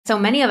So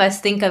many of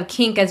us think of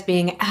kink as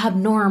being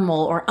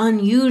abnormal or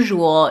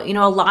unusual.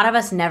 A lot of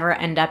us never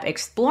end up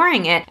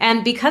exploring it.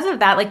 And because of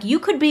that, you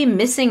could be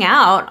missing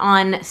out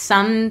on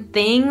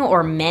something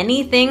or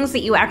many things that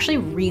you actually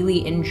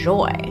really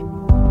enjoy.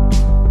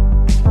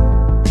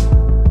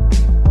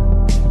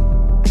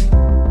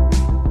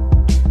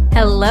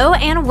 Hello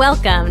and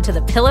welcome to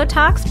the Pillow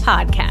Talks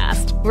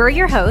podcast. We're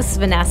your hosts,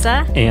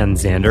 Vanessa and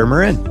Xander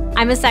Marin.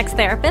 I'm a sex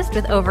therapist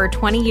with over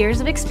 20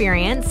 years of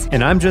experience.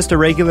 And I'm just a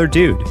regular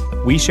dude.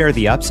 We share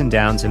the ups and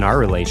downs in our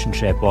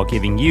relationship while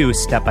giving you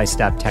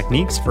step-by-step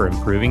techniques for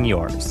improving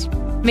yours.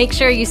 Make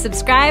sure you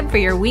subscribe for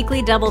your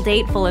weekly double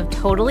date full of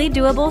totally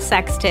doable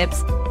sex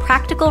tips,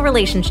 practical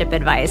relationship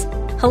advice,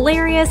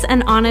 hilarious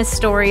and honest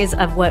stories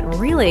of what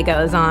really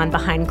goes on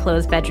behind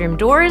closed bedroom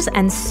doors,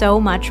 and so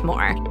much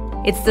more.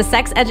 It's the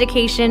sex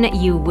education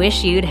you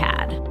wish you'd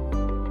had.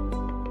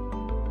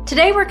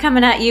 Today we're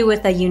coming at you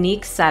with a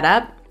unique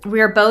setup.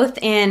 We're both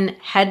in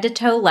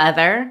head-to-toe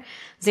leather.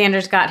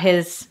 Xander's got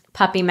his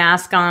puppy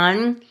mask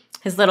on,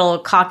 his little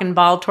cock and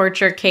ball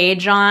torture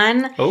cage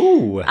on.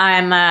 Oh.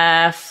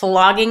 I'm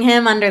flogging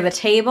him under the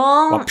table.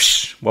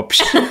 Whoopsh,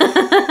 whoopsh.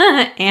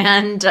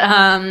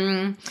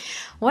 And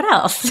what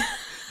else?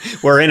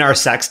 We're in our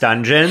sex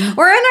dungeon.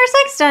 We're in our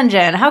sex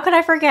dungeon. How could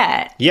I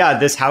forget? Yeah,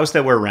 this house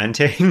that we're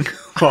renting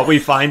while we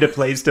find a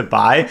place to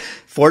buy,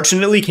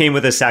 fortunately came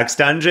with a sex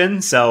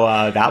dungeon,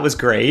 so that was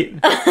great.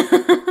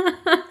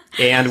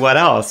 And what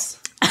else?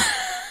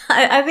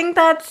 I think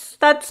that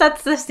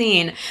sets the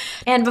scene.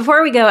 And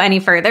before we go any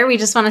further, we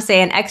just want to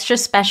say an extra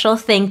special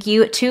thank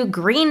you to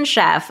Green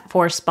Chef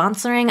for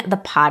sponsoring the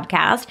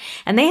podcast.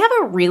 And they have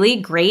a really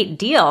great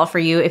deal for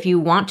you if you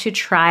want to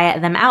try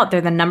them out.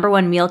 They're the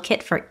 #1 meal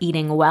kit for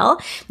eating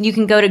well. You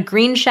can go to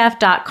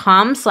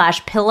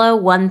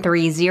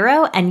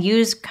greenchef.com/pillow130 and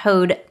use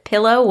code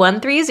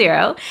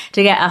pillow130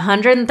 to get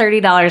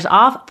 $130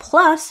 off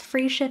plus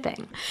free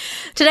shipping.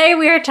 Today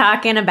we are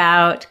talking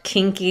about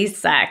kinky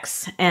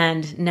sex.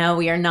 And no,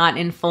 we are not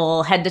in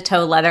full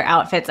head-to-toe leather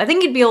outfits. I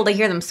think you'd be able to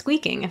hear them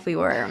squeaking if we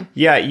were.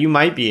 Yeah, you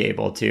might be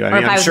able to. I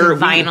mean, I'm sure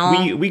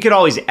we could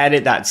always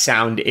edit that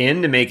sound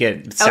in to make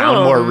it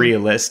sound more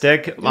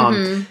realistic.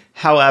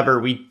 However,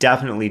 we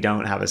definitely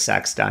don't have a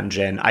sex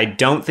dungeon. I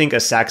don't think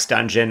a sex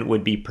dungeon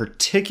would be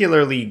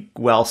particularly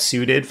well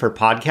suited for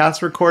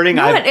podcast recording.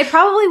 No, it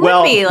probably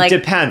would be. It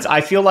depends.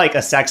 I feel like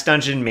a sex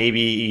dungeon,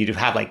 maybe you'd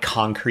have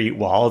concrete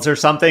walls or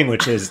something,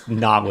 which is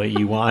not what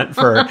you want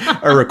for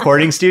a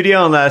recording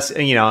studio, unless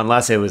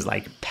it was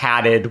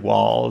padded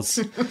walls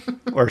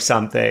or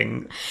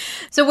something.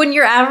 So when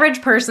your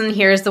average person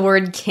hears the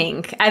word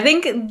kink, I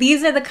think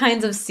these are the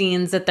kinds of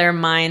scenes that their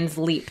minds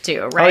leap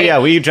to, right? Oh yeah,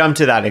 we jump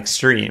to that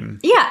extreme.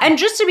 Yeah, and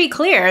just to be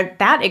clear,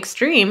 that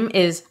extreme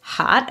is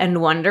hot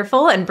and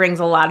wonderful and brings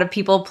a lot of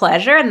people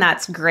pleasure, and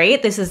that's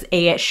great. This is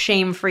a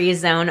shame-free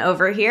zone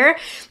over here.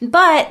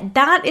 But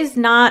that is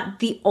not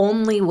the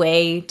only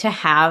way to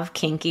have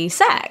kinky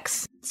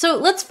sex. So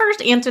let's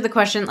first answer the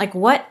question,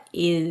 what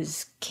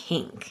is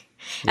kink?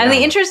 Yeah. And the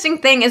interesting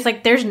thing is,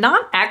 there's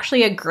not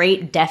actually a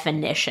great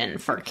definition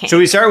for kink. So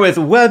we start with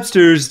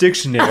Webster's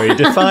Dictionary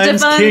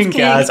defines kink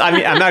as...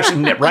 I'm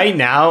actually, right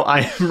now,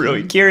 I'm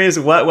really curious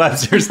what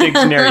Webster's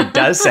Dictionary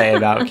does say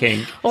about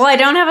kink. Well, I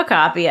don't have a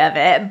copy of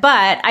it,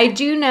 but I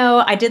do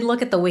know, I did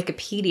look at the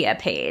Wikipedia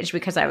page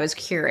because I was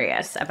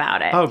curious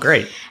about it. Oh,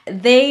 great.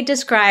 They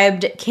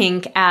described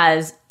kink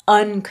as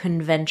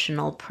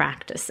unconventional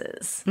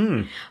practices.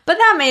 But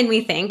that made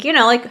me think,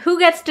 who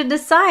gets to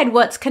decide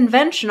what's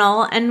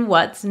conventional and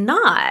what's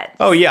not?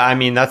 Oh, yeah. I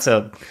mean, that's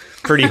a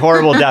pretty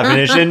horrible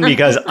definition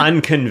because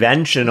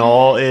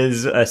unconventional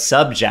is a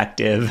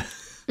subjective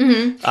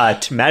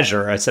to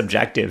measure a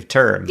subjective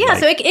term. Yeah,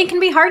 so it can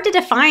be hard to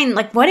define,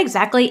 what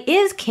exactly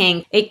is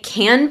kink. It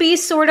can be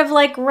sort of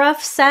like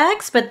rough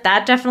sex, but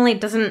that definitely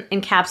doesn't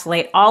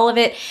encapsulate all of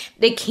it.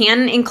 They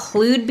can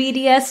include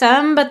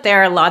BDSM, but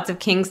there are lots of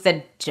kinks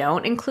that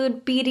don't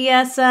include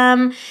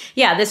BDSM.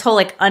 Yeah, this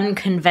whole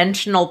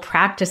unconventional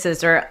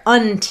practices or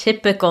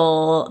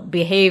untypical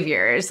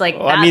behaviors. That's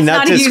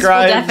not a useful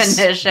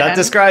definition. That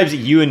describes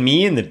you and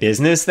me and the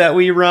business that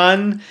we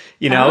run.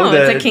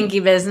 It's a kinky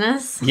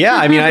business. Yeah,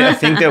 I mean, I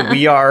think that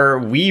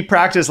we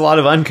practice a lot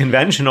of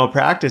unconventional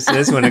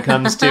practices when it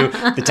comes to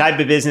the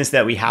type of business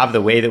that we have, the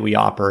way that we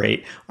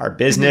operate our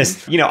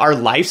business. Our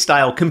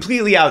lifestyle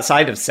completely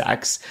outside of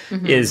sex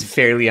is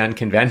fairly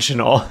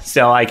unconventional.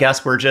 So I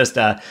guess we're just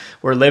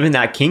we're living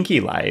that kinky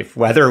life,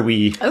 whether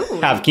we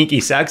have kinky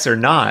sex or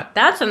not.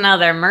 That's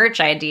another merch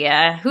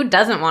idea. Who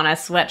doesn't want a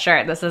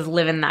sweatshirt that says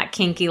living that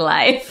kinky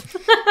life?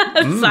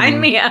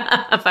 Sign me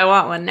up. I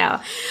want one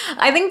now.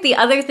 I think the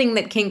other thing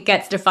that kink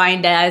gets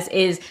defined as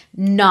is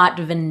not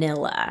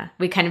vanilla.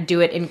 We kind of do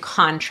it in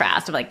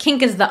contrast of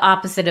kink is the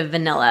opposite of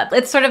vanilla.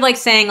 It's sort of like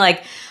saying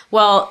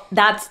well,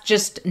 that's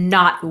just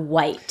not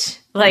white.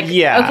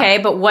 Okay,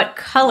 but what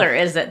color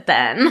is it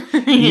then?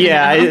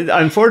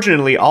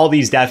 Unfortunately, all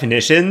these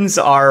definitions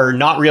are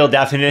not real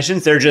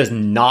definitions. They're just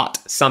not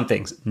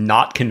something.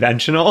 Not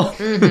conventional,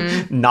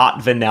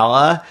 not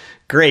vanilla.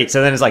 Great.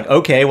 So then it's like,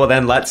 okay, well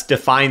then let's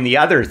define the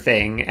other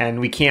thing. And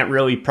we can't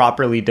really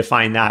properly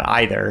define that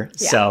either.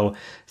 Yeah. So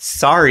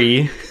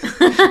sorry.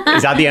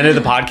 Is that the end of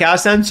the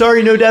podcast then?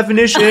 Sorry, no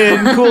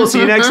definition. Cool. See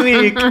you next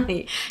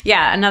week.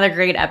 Yeah, another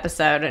great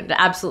episode. An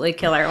absolutely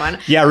killer one.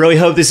 Yeah, I really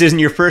hope this isn't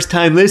your first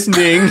time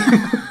listening.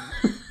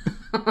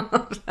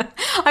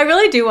 I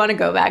really do want to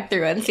go back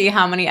through and see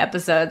how many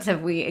episodes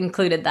have we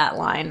included that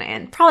line,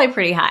 and probably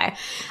pretty high.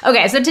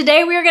 Okay, so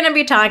today we are going to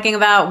be talking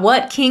about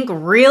what kink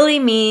really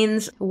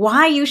means,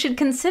 why you should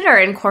consider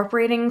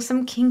incorporating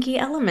some kinky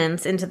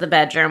elements into the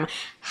bedroom,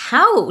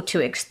 how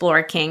to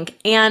explore kink,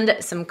 and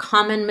some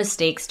common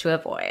mistakes to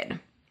avoid.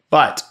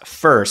 But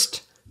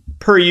first,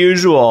 per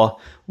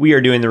usual, we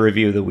are doing the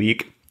review of the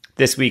week.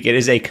 This week, it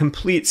is a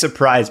complete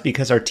surprise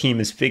because our team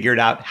has figured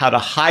out how to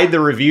hide the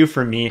review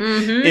from me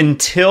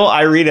until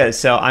I read it.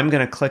 So I'm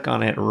going to click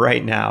on it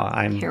right now.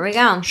 Here we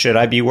go. Should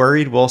I be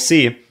worried? We'll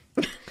see.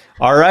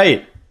 All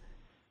right.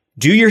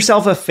 Do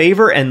yourself a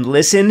favor and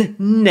listen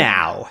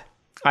now.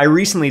 I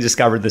recently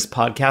discovered this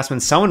podcast when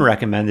someone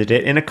recommended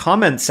it in a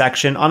comment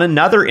section on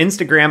another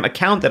Instagram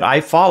account that I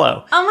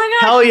follow. Oh my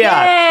gosh. Hell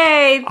yeah.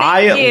 Yay,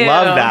 thank you.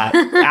 Love that.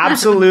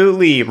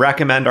 Absolutely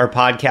recommend our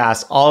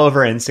podcast all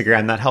over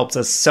Instagram. That helps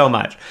us so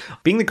much.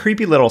 Being the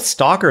creepy little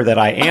stalker that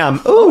I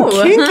am. Ooh,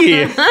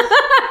 kinky.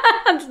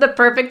 That's the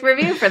perfect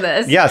review for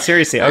this. Yeah,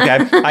 seriously. Okay.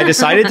 I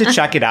decided to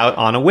check it out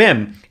on a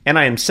whim, and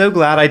I am so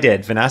glad I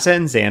did. Vanessa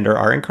and Xander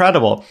are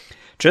incredible.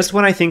 Just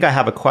when I think I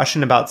have a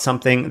question about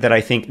something that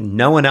I think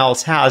no one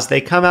else has,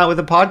 they come out with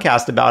a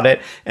podcast about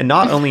it and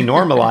not only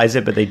normalize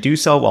it, but they do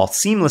so while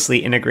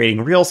seamlessly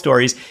integrating real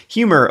stories,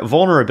 humor,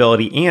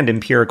 vulnerability, and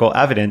empirical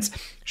evidence.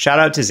 Shout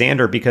out to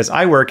Xander because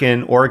I work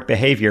in org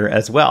behavior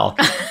as well.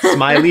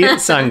 Smiley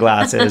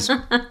sunglasses.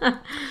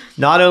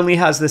 Not only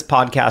has this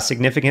podcast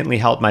significantly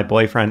helped my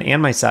boyfriend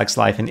and my sex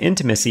life and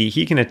intimacy,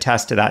 he can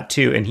attest to that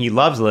too, and he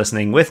loves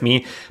listening with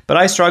me, but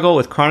I struggle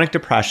with chronic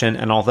depression,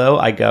 and although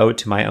I go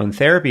to my own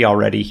therapy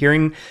already,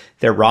 hearing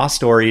their raw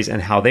stories and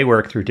how they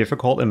work through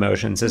difficult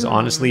emotions has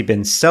honestly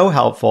been so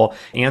helpful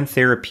and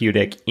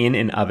therapeutic in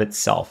and of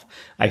itself.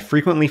 I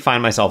frequently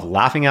find myself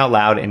laughing out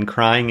loud and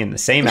crying in the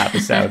same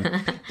episode.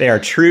 They are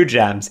true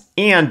gems.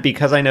 And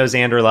because I know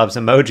Xander loves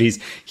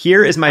emojis,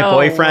 here is my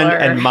boyfriend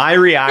Lord. And my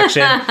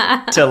reaction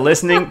to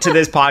listening to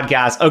this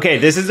podcast. Okay,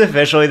 this is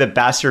officially the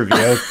best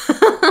review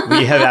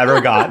we have ever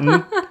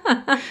gotten.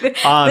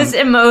 This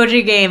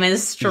emoji game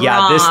is strong.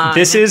 Yeah,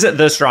 this is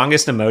the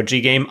strongest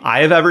emoji game I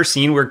have ever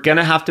seen. We're going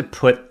to have to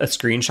put a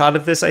screenshot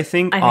of this, I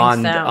think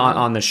on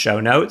the show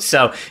notes.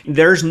 So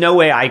there's no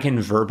way I can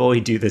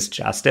verbally do this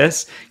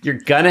justice. You're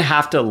going to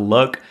have to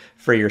look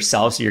for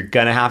yourself. So you're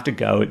going to have to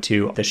go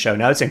to the show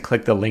notes and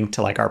click the link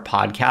to like our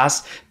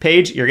podcast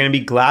page. You're going to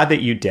be glad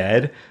that you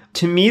did.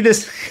 To me,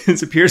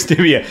 this appears to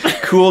be a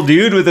cool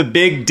dude with a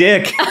big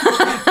dick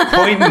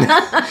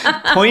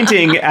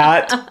pointing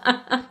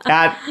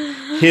at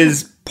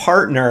his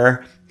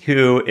partner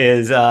who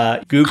is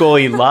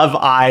googly love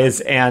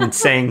eyes and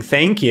saying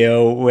thank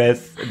you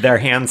with their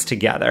hands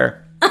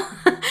together.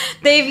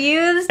 They've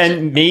used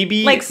and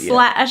maybe like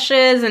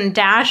slashes and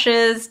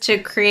dashes to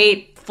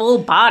create full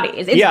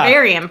bodies. It's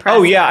very impressive.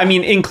 Oh yeah, I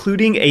mean,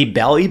 including a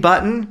belly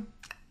button.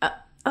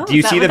 Do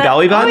you see the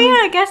belly button? Oh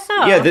yeah, I guess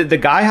so. Yeah, the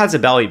guy has a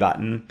belly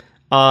button.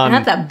 And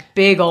that's a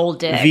big old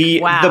dick.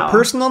 The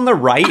person on the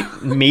right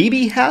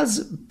maybe has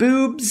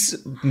boobs,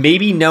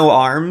 maybe no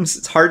arms.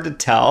 It's hard to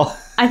tell.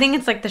 I think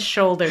it's like the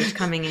shoulders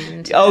coming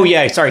in. Oh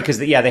yeah, sorry, because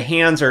the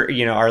hands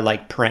are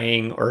like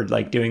praying or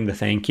like doing the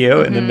thank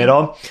you in the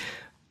middle.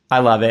 I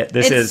love it.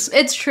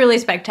 It's truly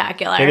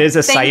spectacular. It is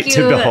a sight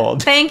to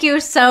behold. Thank you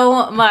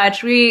so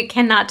much. We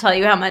cannot tell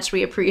you how much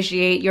we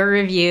appreciate your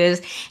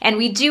reviews. And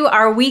we do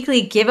our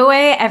weekly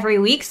giveaway every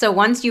week. So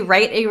once you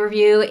write a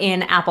review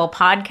in Apple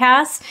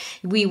Podcasts,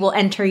 we will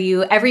enter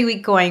you every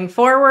week going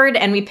forward,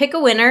 and we pick a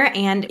winner.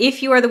 And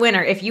if you are the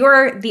winner, if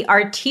you're the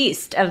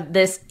artiste of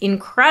this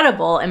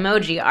incredible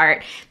emoji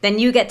art, then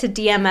you get to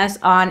DM us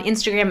on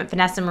Instagram at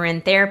Vanessa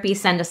Marin Therapy.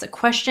 Send us a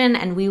question,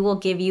 and we will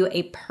give you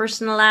a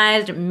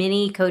personalized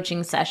mini coaching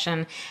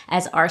session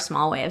as our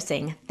small way of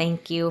saying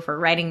thank you for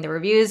writing the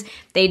reviews.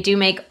 They do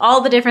make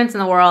all the difference in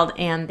the world,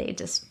 and they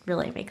just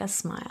really make us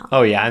smile.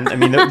 Oh yeah, and I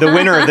mean the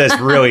winner of this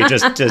really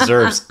just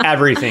deserves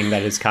everything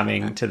that is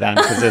coming to them,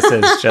 because this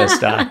is just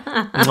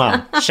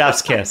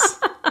chef's kiss.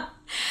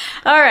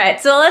 All right,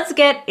 so let's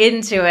get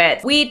into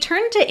it. We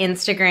turned to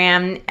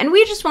Instagram and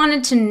we just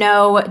wanted to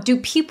know, do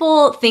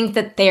people think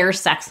that their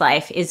sex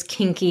life is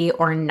kinky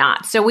or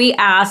not? So we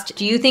asked,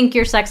 do you think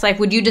your sex life,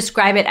 would you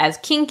describe it as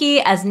kinky,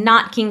 as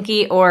not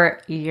kinky,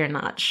 or you're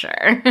not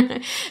sure?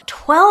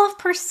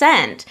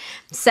 12%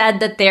 said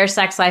that their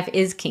sex life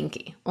is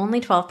kinky.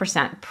 Only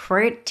 12%,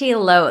 pretty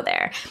low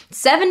there.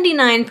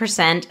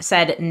 79%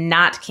 said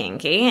not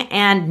kinky,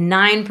 and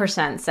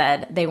 9%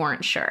 said they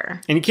weren't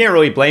sure. And you can't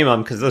really blame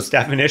them, because those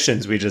definitions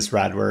we just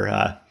read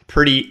were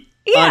pretty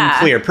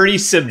unclear, pretty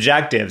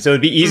subjective. So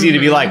it'd be easy to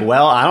be like,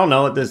 well, I don't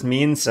know what this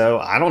means, so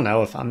I don't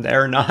know if I'm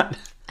there or not.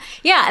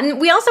 Yeah, and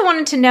we also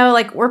wanted to know,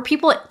 like, were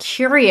people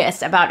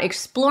curious about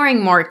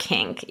exploring more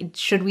kink?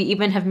 Should we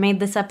even have made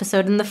this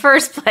episode in the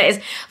first place?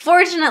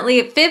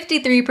 Fortunately,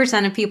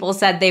 53% of people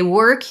said they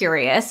were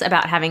curious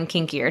about having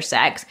kinkier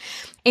sex.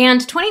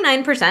 And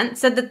 29%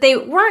 said that they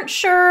weren't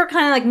sure,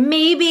 kind of like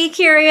maybe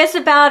curious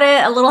about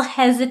it, a little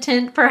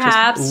hesitant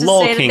perhaps to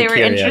say that they were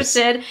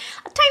interested,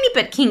 a tiny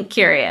bit kink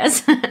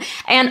curious.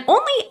 And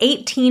only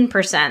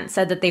 18%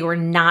 said that they were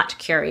not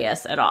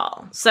curious at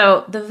all.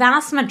 So the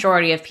vast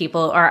majority of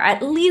people are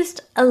at least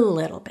a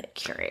little bit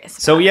curious.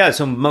 So yeah,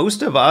 so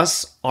most of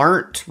us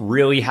aren't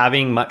really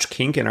having much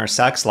kink in our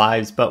sex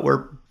lives, but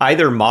we're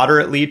either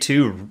moderately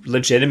to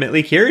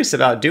legitimately curious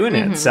about doing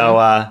it.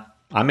 So,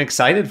 I'm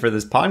excited for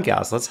this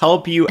podcast. Let's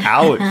help you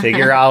out,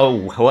 figure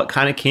out what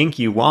kind of kink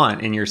you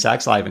want in your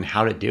sex life and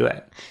how to do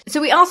it.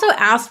 So we also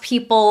asked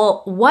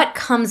people what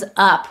comes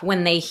up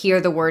when they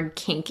hear the word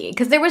kinky.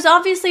 Because there was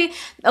obviously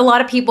a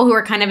lot of people who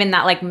were kind of in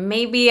that, like,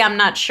 maybe I'm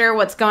not sure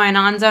what's going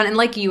on zone. And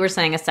like you were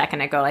saying a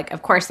second ago, like,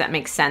 of course that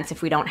makes sense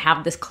if we don't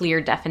have this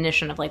clear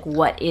definition of, like,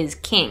 what is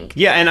kink.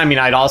 Yeah, and I mean,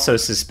 I'd also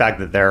suspect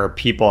that there are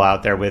people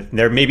out there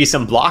there may be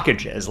some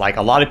blockages. Like,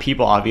 a lot of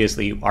people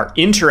obviously are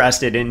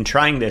interested in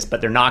trying this,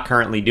 but they're not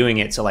currently doing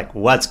it. So, like,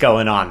 what's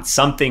going on?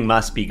 Something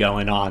must be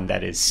going on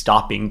that is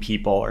stopping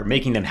people or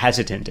making them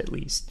hesitant, at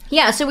least.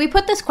 Yeah, so we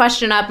put this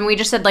question up and we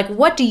just said, like,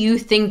 what do you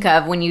think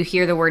of when you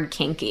hear the word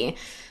kinky?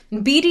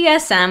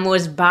 BDSM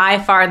was by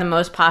far the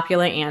most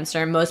popular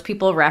answer. Most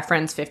people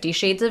reference 50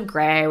 Shades of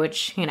Grey,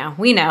 which, you know,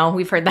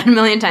 we've heard that a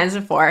million times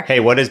before. Hey,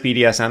 what does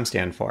BDSM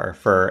stand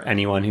for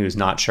anyone who's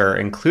not sure,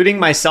 including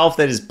myself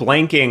that is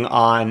blanking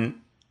on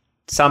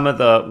some of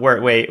the...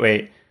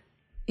 Wait.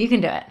 You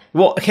can do it.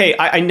 Well, okay,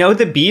 I know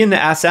the B and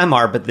the SM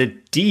are, but the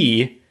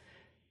D...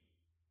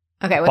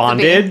 Okay, what's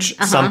bondage,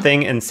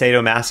 something, and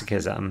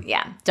sadomasochism.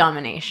 Yeah,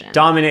 domination.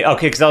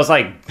 Okay, because I was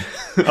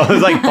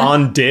like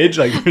bondage,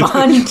 like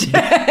bondage.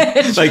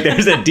 Like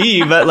there's a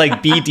D, but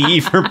like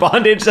BD for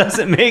bondage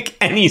doesn't make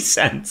any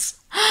sense.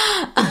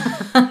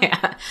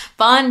 Yeah.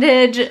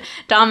 Bondage,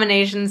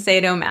 domination,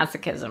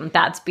 sadomasochism.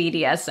 That's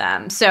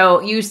BDSM.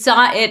 So you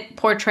saw it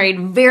portrayed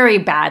very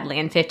badly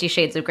in 50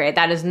 Shades of Grey.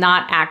 That is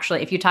not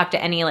actually, if you talk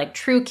to any like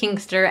true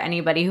kinkster,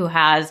 anybody who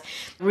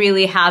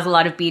really has a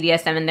lot of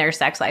BDSM in their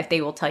sex life,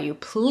 they will tell you,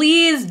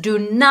 please do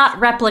not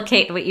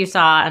replicate what you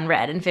saw and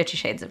read in 50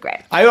 Shades of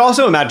Grey. I would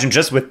also imagine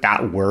just with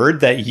that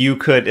word that you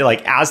could,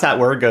 like, as that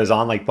word goes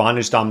on, like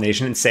bondage,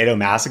 domination, and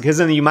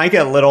sadomasochism, you might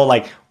get a little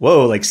like,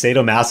 whoa, like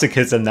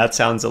sadomasochism, that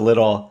sounds a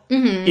little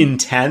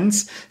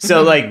intense.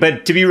 So like,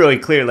 but to be really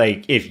clear,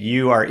 like if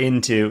you are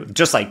into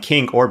just like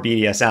kink or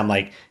BDSM,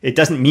 like it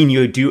doesn't mean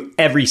you do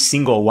every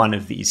single one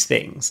of these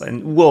things.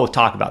 And we'll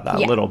talk about that a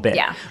little bit.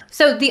 Yeah.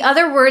 So the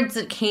other words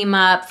that came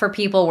up for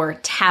people were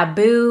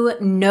taboo,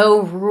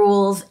 no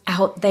rules,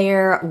 out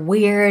there,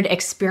 weird,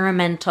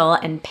 experimental,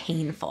 and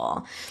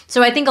painful.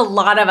 So I think a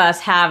lot of us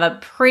have a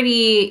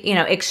pretty,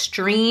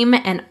 extreme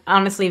and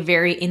honestly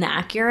very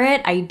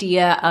inaccurate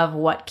idea of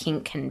what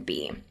kink can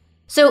be.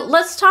 So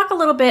let's talk a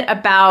little bit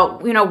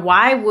about,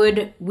 why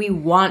would we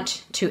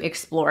want to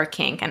explore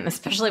kink? And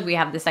especially if we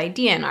have this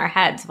idea in our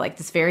heads of like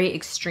this very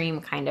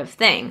extreme kind of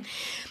thing.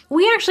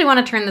 We actually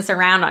want to turn this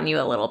around on you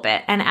a little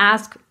bit and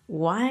ask,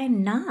 why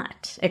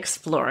not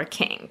explore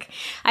kink?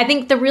 I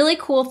think the really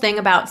cool thing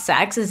about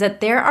sex is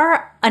that there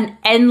are an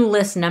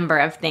endless number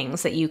of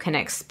things that you can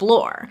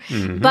explore.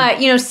 But,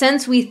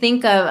 since we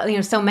think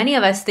of, so many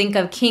of us think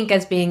of kink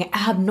as being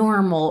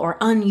abnormal or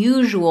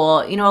unusual,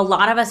 a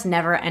lot of us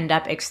never end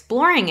up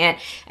exploring it.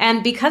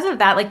 And because of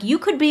that, like you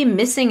could be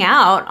missing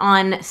out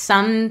on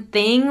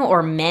something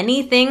or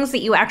many things that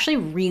you actually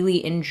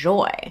really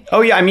enjoy.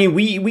 Oh yeah, I mean,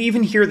 we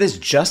even hear this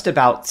just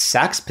about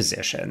sex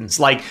positions,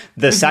 like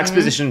the sex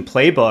position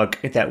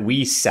playbook that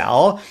we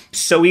sell.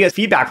 So we get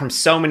feedback from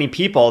so many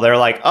people. They're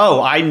like,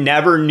 oh, I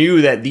never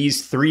knew that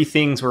these 3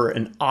 things were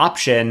an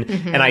option.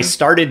 And I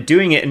started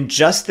doing it. And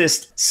just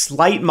this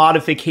slight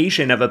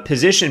modification of a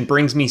position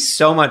brings me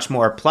so much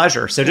more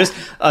pleasure. So just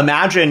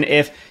imagine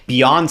if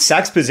beyond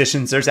sex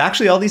positions, there's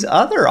actually all these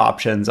other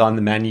options on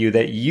the menu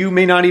that you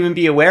may not even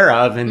be aware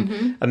of.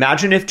 And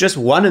imagine if just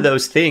one of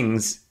those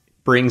things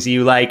brings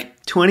you like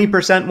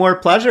 20% more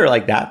pleasure,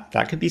 like that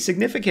could be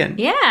significant.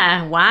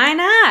 Yeah, why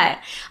not?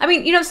 I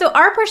mean, so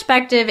our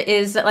perspective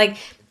is that like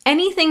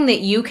anything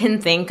that you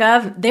can think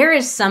of, there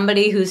is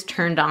somebody who's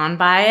turned on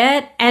by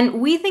it. And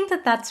we think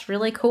that that's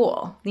really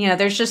cool.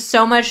 There's just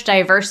so much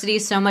diversity,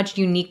 so much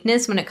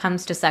uniqueness when it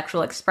comes to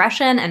sexual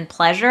expression and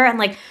pleasure. And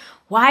like,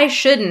 why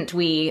shouldn't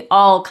we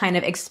all kind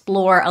of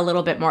explore a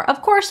little bit more?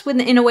 Of course,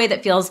 in a way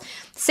that feels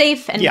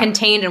safe and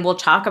contained, and we'll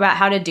talk about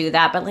how to do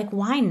that, but like,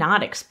 why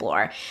not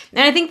explore?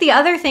 And I think the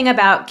other thing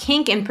about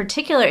kink in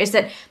particular is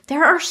that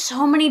there are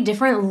so many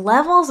different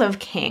levels of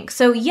kink.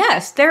 So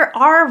yes, there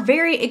are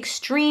very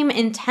extreme,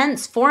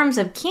 intense forms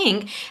of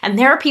kink, and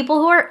there are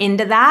people who are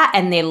into that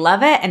and they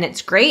love it and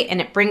it's great and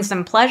it brings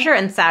them pleasure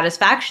and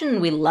satisfaction,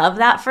 and we love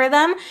that for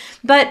them.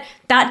 But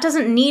that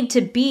doesn't need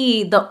to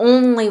be the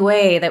only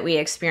way that we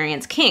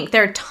experience kink.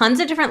 There are tons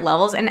of different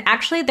levels, and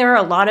actually there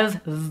are a lot of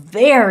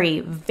very,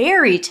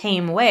 very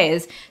tame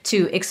ways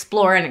to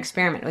explore and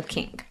experiment with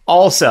kink.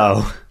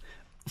 Also,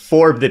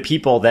 for the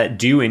people that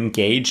do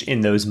engage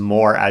in those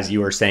more, as you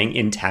were saying,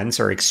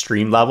 intense or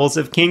extreme levels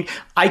of kink,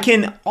 I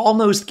can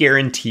almost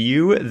guarantee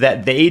you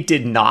that they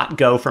did not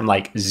go from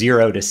like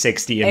 0 to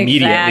 60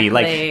 immediately. Exactly.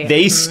 Like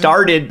they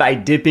started by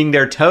dipping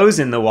their toes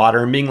in the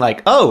water and being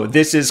like, oh,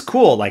 this is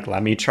cool. Like,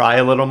 let me try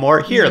a little more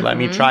here. Let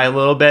me try a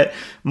little bit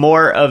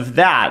more of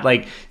that.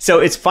 Like, so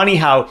it's funny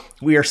how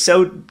we are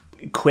so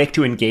quick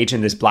to engage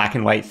in this black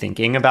and white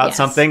thinking about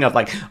something of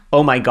like,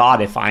 oh my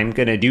God, if I'm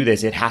going to do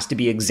this, it has to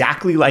be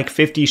exactly like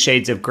 50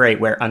 Shades of Grey,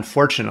 where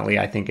unfortunately,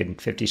 I think in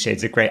 50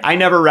 Shades of Grey, I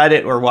never read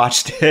it or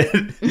watched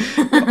it,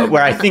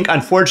 where I think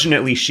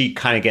unfortunately she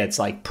kind of gets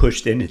like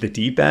pushed into the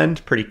deep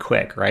end pretty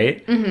quick,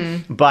 right?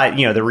 Mm-hmm. But,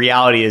 you know, the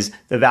reality is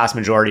the vast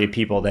majority of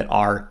people that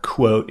are,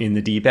 quote, in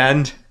the deep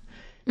end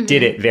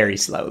did it very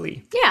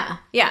slowly. Yeah,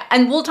 yeah.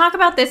 And we'll talk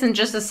about this in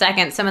just a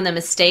second, some of the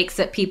mistakes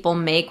that people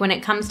make when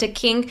it comes to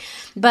kink.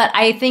 But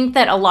I think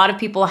that a lot of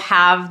people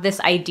have this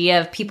idea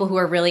of people who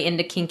are really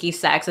into kinky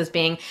sex as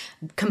being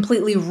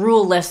completely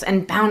ruleless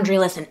and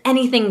boundaryless and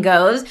anything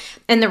goes.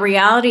 And the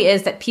reality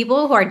is that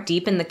people who are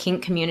deep in the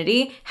kink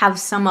community have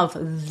some of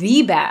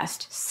the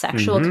best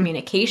sexual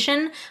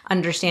communication,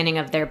 understanding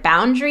of their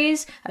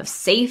boundaries, of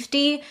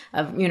safety,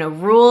 of, you know,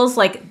 rules.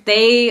 Like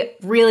they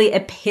really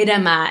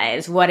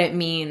epitomize what it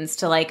means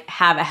to like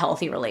have a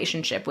healthy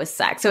relationship with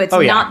sex. So it's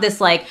not this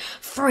like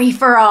free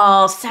for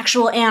all,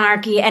 sexual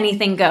anarchy,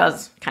 anything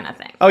goes kind of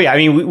thing. Oh yeah, I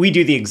mean, we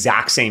do the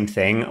exact same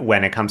thing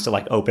when it comes to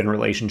like open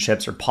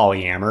relationships or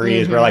polyamory.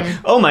 Is we're like,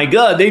 oh my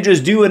God, they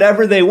just do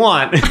whatever they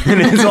want.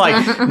 And it's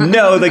like,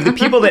 no, like the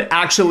people that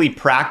actually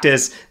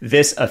practice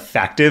this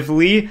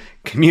effectively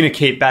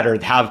communicate better,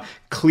 have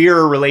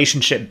clearer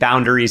relationship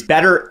boundaries,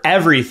 better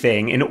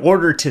everything. In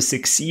order to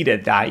succeed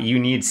at that, you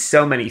need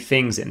so many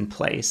things in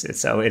place. And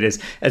so it is,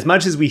 as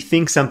much as we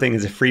think something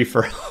is a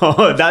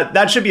free-for-all,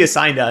 that should be a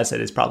sign to us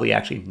that it's probably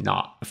actually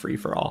not a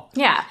free-for-all.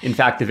 Yeah. In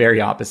fact, the very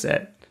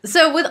opposite.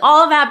 So with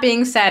all of that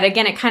being said,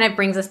 again, it kind of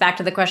brings us back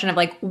to the question of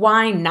like,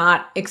 why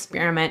not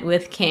experiment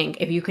with kink?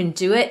 If you can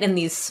do it in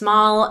these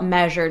small,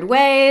 measured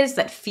ways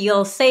that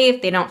feel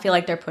safe, they don't feel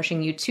like they're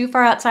pushing you too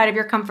far outside of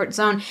your comfort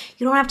zone.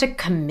 You don't have to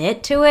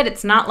commit to it.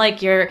 It's not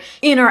like you're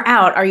in or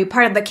out. Are you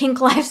part of the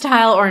kink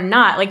lifestyle or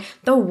not? Like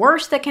the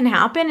worst that can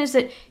happen is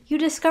that you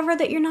discover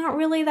that you're not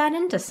really that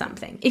into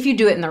something if you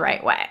do it in the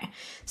right way.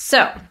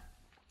 So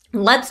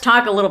let's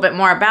talk a little bit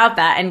more about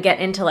that and get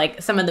into like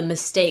some of the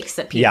mistakes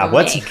that people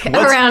make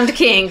around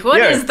kink.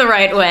 What is the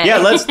right way? Yeah,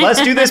 let's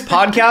do this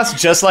podcast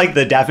just like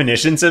the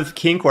definitions of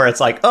kink, where it's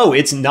like, oh,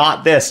 it's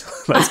not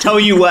this. Let's tell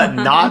you what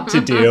not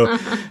to do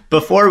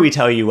before we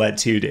tell you what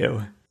to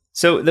do.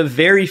 So the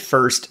very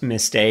first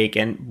mistake,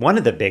 and one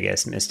of the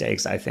biggest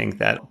mistakes I think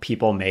that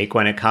people make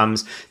when it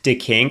comes to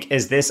kink,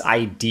 is this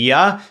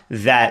idea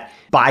that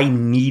by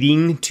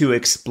needing to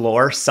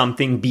explore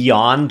something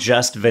beyond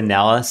just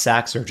vanilla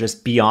sex or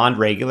just beyond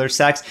regular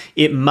sex,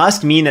 it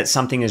must mean that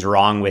something is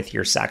wrong with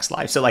your sex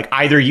life. So like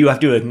either you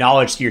have to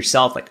acknowledge to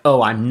yourself like,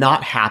 oh, I'm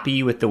not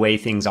happy with the way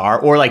things are,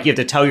 or like you have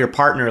to tell your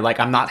partner like,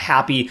 I'm not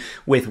happy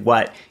with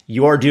what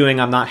you're doing.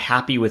 I'm not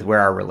happy with where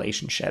our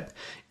relationship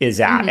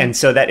is at. And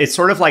so that it's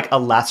sort of like a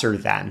lesser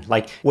than,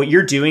 like what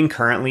you're doing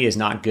currently is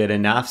not good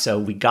enough. So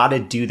we got to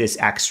do this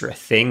extra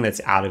thing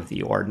that's out of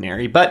the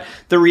ordinary. But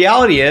the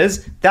reality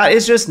is that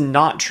is just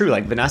not true.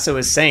 Like Vanessa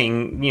was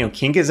saying, you know,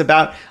 kink is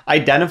about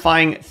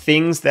identifying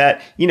things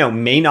that, you know,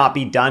 may not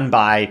be done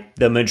by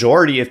the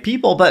majority of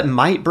people, but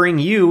might bring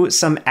you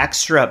some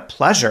extra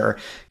pleasure.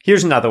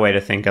 Here's another way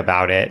to think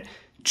about it.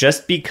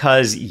 Just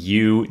because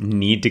you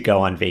need to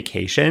go on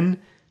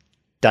vacation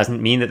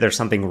doesn't mean that there's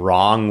something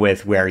wrong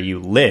with where you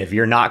live.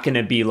 You're not going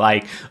to be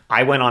like,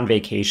 I went on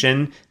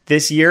vacation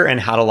this year and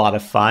had a lot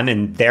of fun,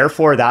 and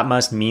therefore that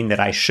must mean that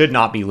I should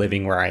not be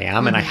living where I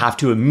am, and I have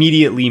to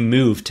immediately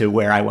move to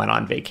where I went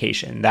on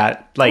vacation.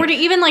 That like, or to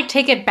even like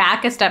take it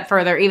back a step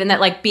further, even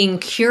that like being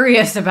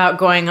curious about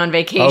going on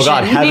vacation. Oh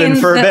God, heaven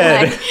forbid.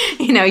 That, like,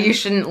 you know, you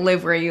shouldn't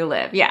live where you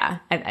live. Yeah,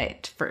 I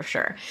for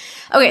sure.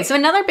 Okay, so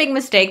another big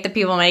mistake that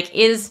people make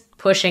is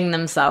pushing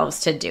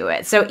themselves to do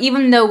it. So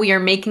even though we are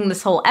making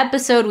this whole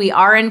episode, we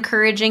are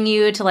encouraging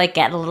you to like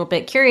get a little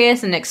bit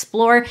curious and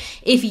explore.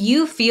 If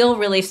you feel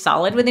really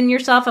solid within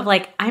yourself of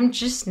like, I'm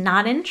just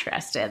not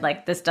interested,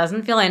 like this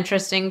doesn't feel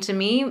interesting to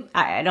me,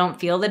 I don't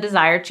feel the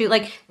desire to,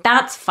 like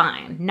that's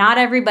fine. Not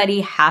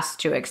everybody has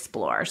to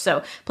explore.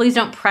 So please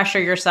don't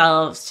pressure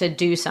yourselves to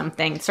do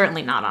something,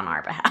 certainly not on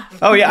our behalf.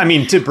 Oh yeah, I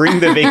mean, to bring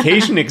the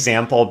vacation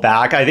example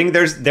back, I think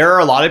there are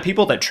a lot of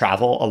people that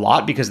travel a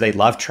lot because they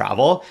love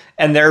travel,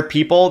 and there are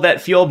people that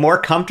feel more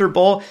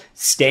comfortable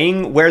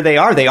staying where they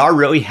are. They are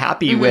really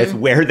happy with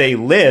where they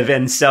live.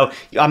 And so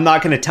I'm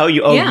not going to tell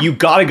you, you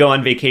got to go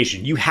on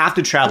vacation. You have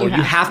to travel.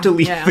 You have to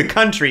leave the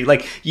country.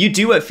 Like, you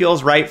do what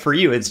feels right for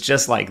you. It's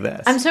just like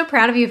this. I'm so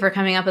proud of you for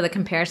coming up with a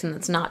comparison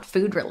that's not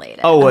food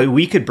related. Oh,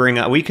 we could find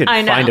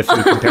a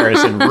food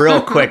comparison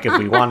real quick if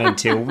we wanted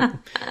to.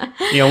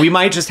 You know, we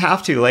might just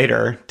have to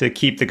later to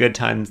keep the good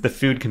times, the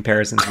food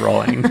comparisons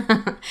rolling.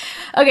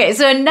 Okay,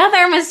 so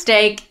another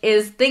mistake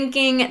is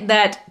thinking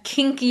that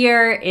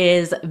kinkier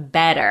is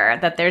better,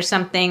 that there's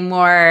something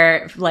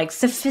more like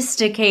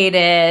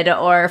sophisticated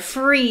or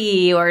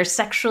free or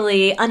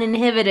sexually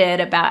uninhibited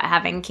about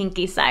having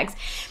kinky sex.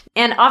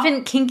 And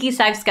often kinky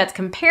sex gets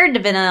compared to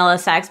vanilla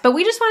sex, but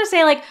we just want to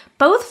say, like,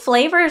 both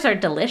flavors are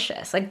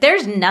delicious. Like,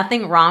 there's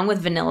nothing wrong with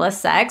vanilla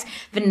sex.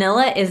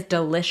 Vanilla is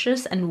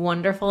delicious and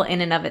wonderful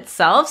in and of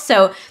itself.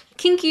 So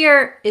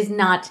kinkier is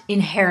not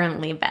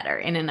inherently better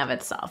in and of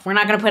itself. We're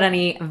not going to put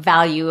any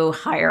value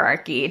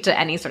hierarchy to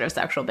any sort of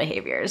sexual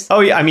behaviors.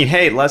 Oh, yeah. I mean,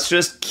 hey, let's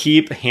just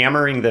keep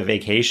hammering the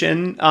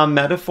vacation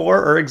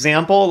metaphor or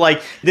example.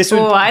 Like, this would...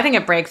 Oh, I think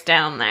it breaks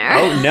down there.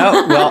 Oh,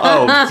 no.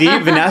 Well, see,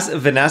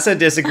 Vanessa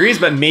disagrees,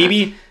 but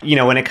maybe, you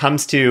know, when it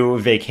comes to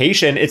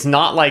vacation, it's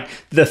not like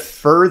the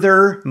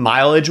further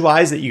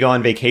mileage-wise that you go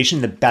on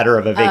vacation, the better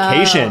of a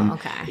vacation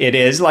it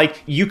is.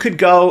 Like, you could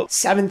go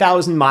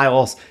 7,000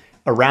 miles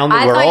around the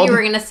world. I thought you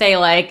were going to say,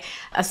 like,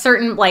 a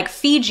certain, like,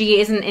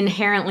 Fiji isn't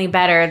inherently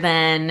better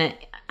than,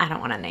 I don't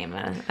want to name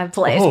a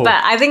place,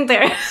 but I think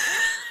there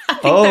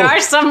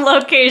are some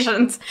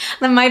locations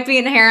that might be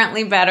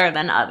inherently better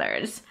than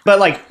others. But,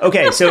 like,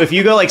 okay, so if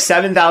you go like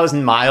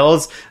 7,000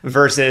 miles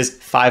versus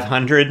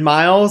 500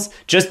 miles,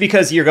 just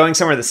because you're going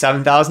somewhere that's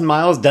 7,000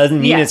 miles doesn't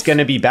mean it's going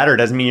to be better.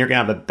 Doesn't mean you're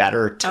going to have a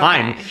better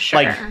time. Okay,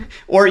 sure. Like,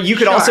 or you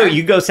could also,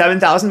 you go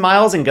 7,000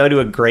 miles and go to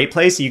a great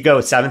place. You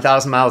go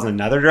 7,000 miles in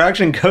another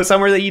direction, go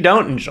somewhere that you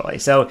don't enjoy.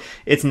 So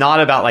it's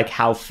not about like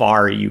how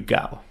far you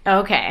go.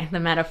 Okay, the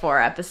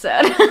metaphor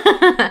episode.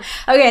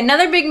 Okay,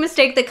 another big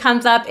mistake that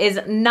comes up is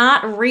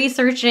not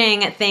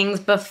researching things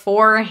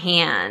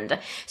beforehand.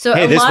 So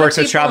hey, this works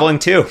with traveling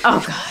too.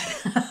 Oh,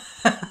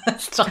 God.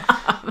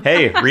 Stop.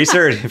 Hey,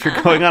 research. If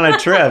you're going on a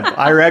trip,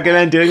 I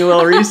recommend doing a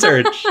little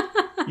research.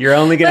 You're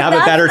only going to have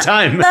a better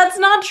time. That's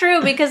not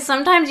true, because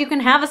sometimes you can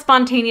have a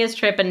spontaneous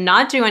trip and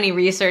not do any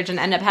research and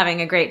end up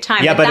having a great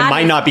time. Yeah, but it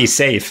might not be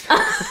safe.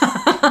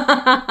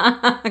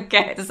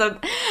 Okay, so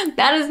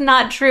that is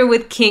not true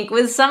with kink.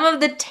 With some of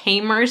the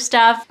tamer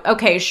stuff,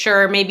 okay,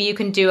 sure, maybe you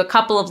can do a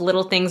couple of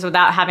little things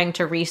without having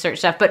to research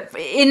stuff. But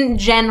in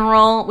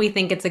general, we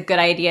think it's a good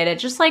idea to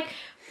just like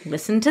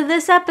listen to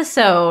this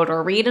episode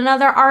or read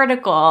another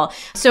article.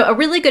 So a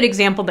really good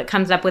example that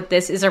comes up with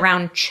this is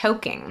around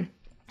choking.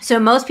 So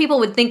most people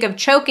would think of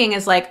choking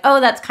as like, oh,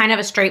 that's kind of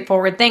a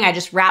straightforward thing. I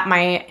just wrap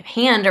my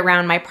hand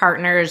around my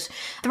partner's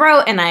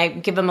throat and I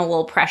give them a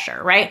little pressure,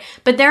 right?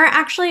 But there are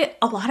actually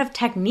a lot of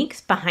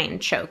techniques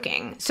behind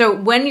choking. So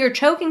when you're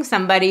choking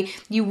somebody,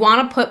 you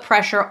want to put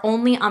pressure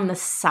only on the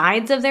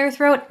sides of their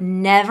throat,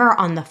 never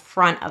on the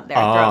front of their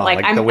throat.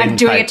 Like I'm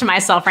doing it to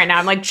myself right now.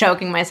 I'm like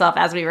choking myself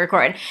as we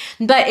record.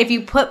 But if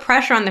you put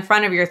pressure on the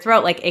front of your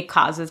throat, like it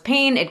causes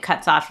pain, it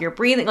cuts off your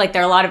breathing. Like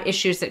there are a lot of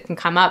issues that can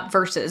come up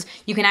versus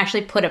you can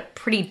actually put a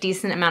pretty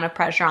decent amount of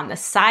pressure on the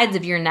sides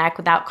of your neck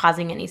without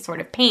causing any sort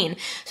of pain.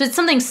 So it's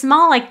something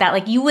small like that.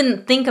 Like you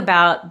wouldn't think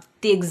about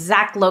the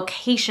exact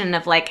location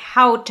of like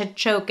how to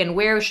choke and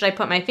where should I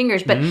put my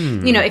fingers. But,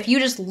 you know, if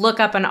you just look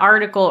up an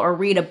article or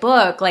read a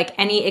book, like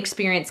any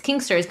experienced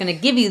kinkster is going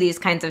to give you these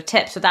kinds of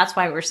tips. So that's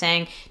why we're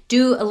saying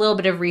do a little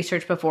bit of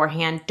research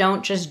beforehand.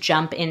 Don't just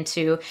jump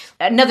into.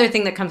 Another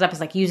thing that comes up is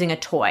like using a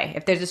toy.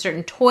 If there's a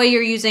certain toy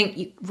you're using,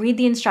 you read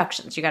the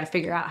instructions. You got to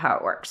figure out how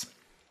it works.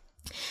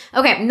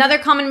 Okay, another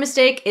common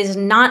mistake is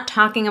not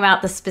talking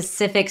about the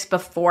specifics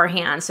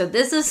beforehand. So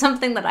this is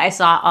something that I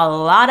saw a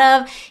lot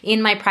of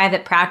in my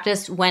private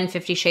practice when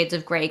 50 Shades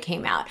of Grey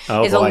came out. A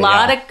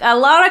lot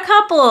of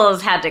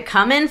couples had to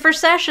come in for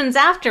sessions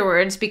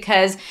afterwards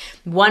because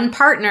one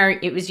partner,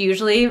 it was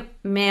usually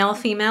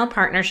male-female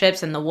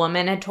partnerships, and the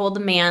woman had told the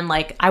man,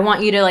 like, I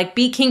want you to like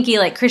be kinky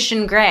like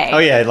Christian Grey. Oh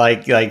yeah,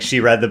 like she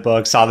read the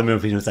book, saw the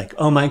movie, and was like,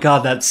 oh my God,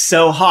 that's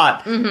so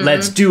hot.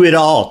 Let's do it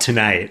all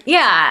tonight.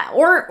 Yeah,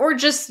 or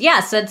just,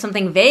 said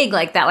something vague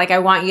like that, like I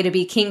want you to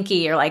be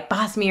kinky or like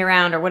boss me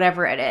around or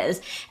whatever it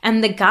is.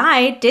 And the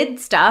guy did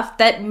stuff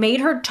that made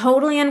her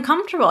totally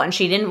uncomfortable and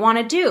she didn't want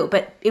to do.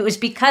 But it was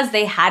because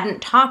they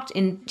hadn't talked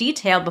in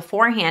detail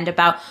beforehand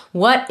about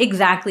what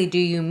exactly do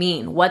you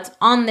mean? What's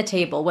on the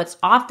table? What's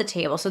off the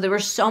table? So there were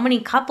so many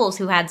couples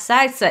who had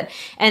sex that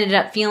ended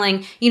up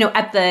feeling, you know,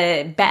 at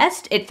the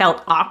best, it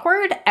felt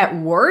awkward. At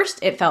worst,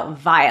 it felt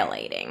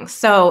violating.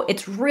 So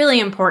it's really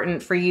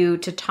important for you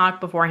to talk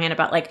beforehand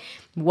about like,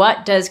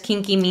 what does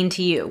kinky mean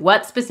to you?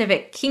 What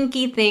specific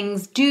kinky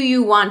things do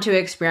you want to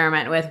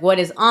experiment with? What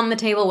is on the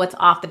table? What's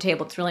off the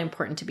table? It's really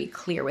important to be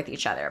clear with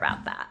each other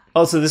about that.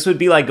 Oh, so this would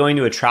be like going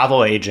to a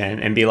travel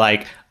agent and be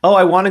like, oh,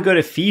 I want to go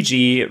to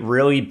Fiji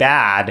really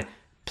bad,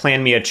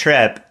 plan me a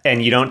trip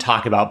and you don't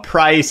talk about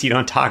price, you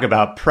don't talk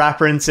about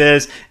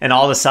preferences, and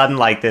all of a sudden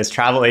like this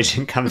travel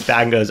agent comes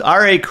back and goes, all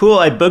right, cool,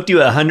 I booked you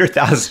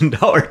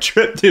 $100,000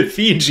 trip to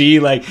Fiji,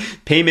 like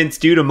payments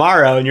due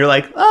tomorrow, and you're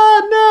like,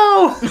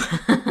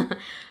 oh no.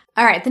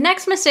 All right, the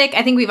next mistake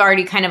I think we've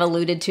already kind of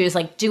alluded to is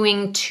like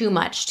doing too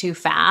much too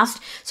fast.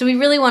 So we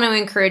really want to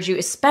encourage you,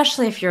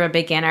 especially if you're a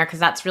beginner, because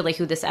that's really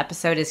who this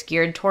episode is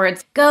geared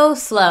towards. Go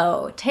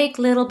slow, take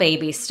little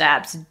baby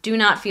steps. Do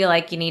not feel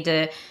like you need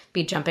to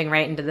be jumping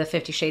right into the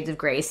 50 Shades of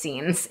Grey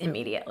scenes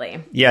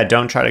immediately. Yeah,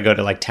 don't try to go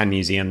to like 10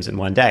 museums in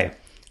one day.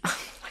 Oh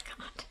my God,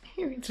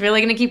 it's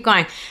really going to keep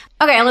going.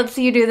 Okay, let's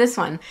see you do this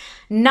one.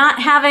 Not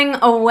having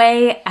a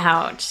way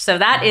out. So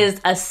that is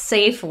a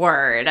safe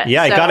word.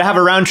 Yeah, you got to have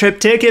a round trip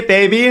ticket,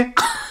 baby.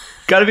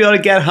 Got to be able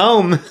to get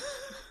home.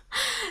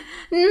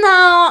 No,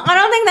 I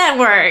don't think that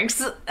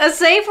works. A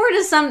safe word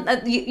is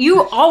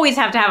you always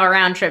have to have a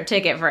round trip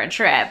ticket for a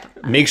trip.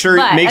 Make sure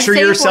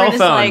your cell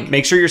phone,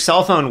 make sure your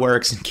cell phone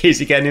works in case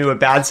you get into a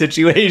bad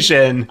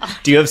situation.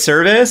 Do you have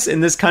service in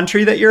this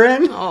country that you're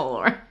in? Oh,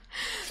 Lord.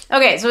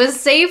 Okay, so a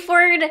safe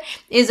word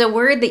is a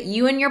word that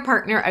you and your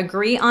partner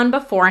agree on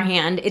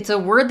beforehand. It's a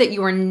word that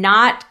you are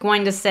not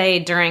going to say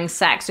during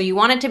sex. So you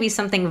want it to be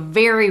something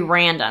very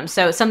random.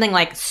 So something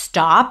like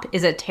stop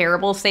is a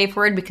terrible safe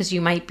word because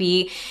you might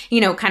be,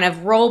 kind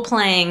of role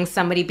playing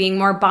somebody being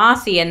more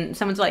bossy and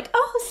someone's like,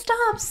 oh,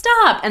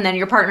 stop. And then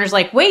your partner's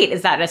like, wait,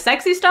 is that a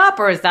sexy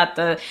stop or is that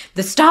the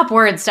stop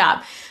word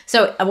stop?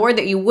 So a word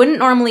that you wouldn't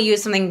normally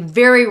use, something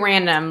very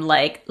random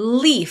like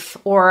leaf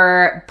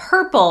or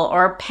purple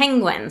or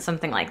penguin,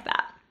 something like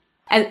that.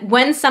 And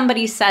when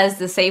somebody says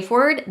the safe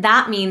word,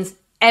 that means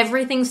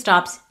everything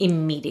stops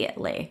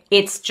immediately.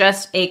 It's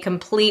just a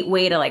complete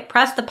way to like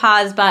press the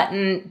pause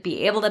button,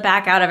 be able to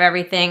back out of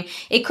everything.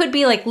 It could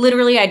be like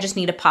literally, I just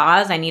need a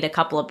pause. I need a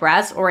couple of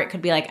breaths, or it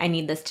could be like, I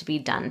need this to be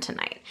done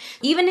tonight.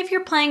 Even if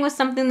you're playing with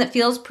something that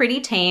feels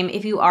pretty tame,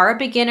 if you are a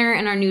beginner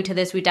and are new to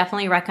this, we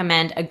definitely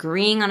recommend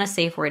agreeing on a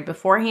safe word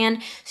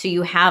beforehand so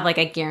you have like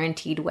a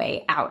guaranteed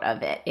way out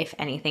of it if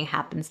anything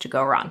happens to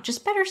go wrong.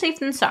 Just better safe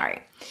than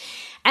sorry.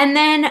 And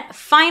then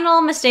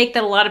final mistake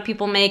that a lot of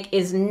people make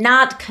is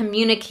not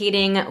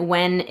communicating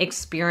when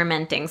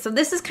experimenting. So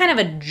this is kind of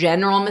a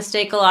general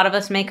mistake a lot of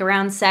us make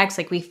around sex.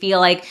 Like we feel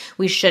like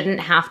we shouldn't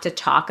have to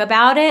talk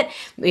about it.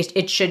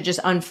 It should just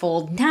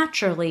unfold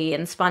naturally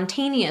and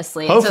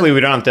spontaneously. Hopefully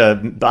we don't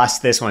have to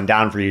bust this one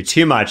down for you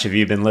too much if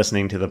you've been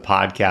listening to the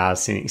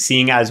podcast,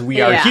 seeing as we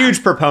are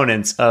huge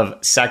proponents of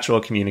sexual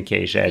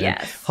communication.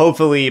 Yes. And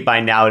hopefully by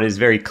now it is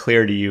very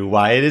clear to you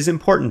why it is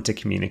important to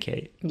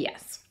communicate.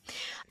 Yes.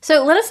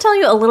 So let us tell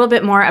you a little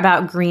bit more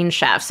about Green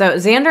Chef. So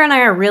Xander and I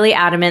are really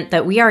adamant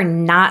that we are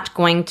not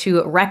going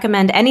to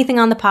recommend anything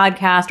on the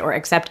podcast or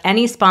accept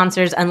any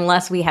sponsors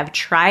unless we have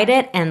tried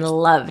it and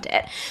loved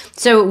it.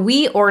 So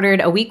we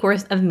ordered a week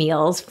worth of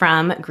meals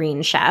from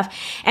Green Chef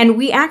and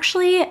we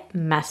actually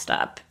messed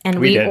up. And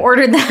we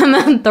ordered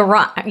them the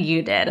wrong...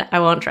 You did.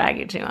 I won't drag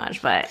you too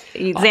much, but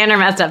Xander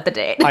messed up the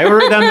date. I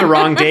ordered them the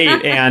wrong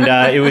date, and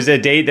it was a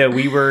date that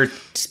we were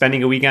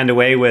spending a weekend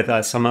away with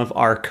some of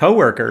our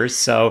coworkers.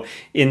 So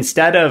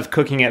instead of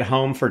cooking at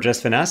home for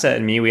just Vanessa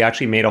and me, we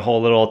actually made a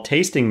whole little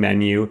tasting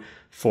menu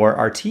for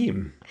our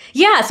team.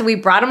 Yeah, so we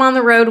brought them on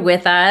the road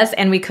with us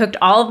and we cooked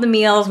all of the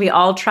meals. We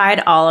all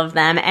tried all of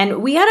them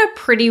and we had a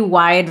pretty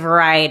wide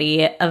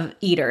variety of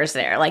eaters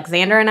there. Like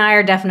Xander and I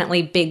are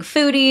definitely big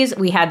foodies.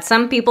 We had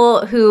some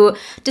people who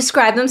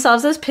describe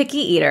themselves as picky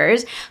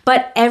eaters,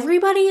 but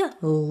everybody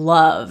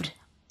loved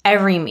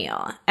every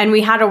meal. And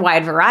we had a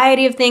wide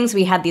variety of things.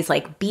 We had these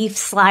like beef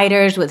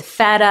sliders with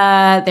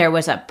feta. There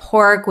was a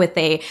pork with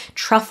a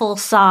truffle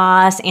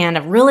sauce and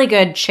a really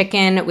good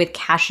chicken with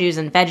cashews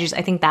and veggies.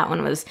 I think that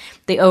one was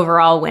the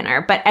overall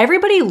winner. But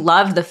everybody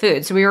loved the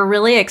food. So we were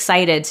really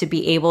excited to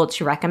be able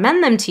to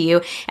recommend them to you.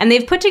 And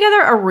they've put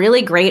together a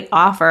really great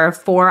offer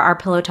for our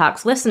Pillow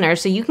Talks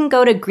listeners. So you can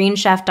go to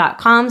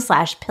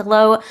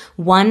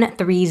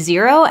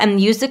greenchef.com/pillow130 and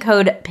use the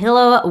code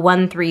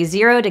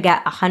pillow130 to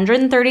get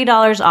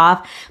 $130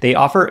 off. They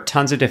offer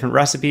tons of different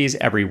recipes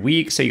every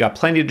week, so you got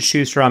plenty to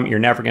choose from. You're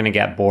never going to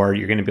get bored.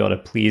 You're going to be able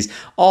to please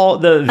all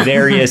the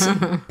various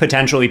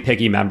potentially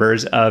picky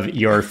members of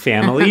your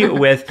family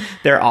with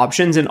their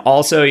options. And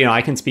also,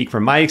 I can speak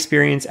from my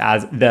experience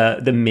as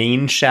the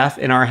main chef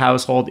in our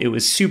household. It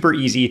was super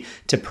easy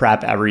to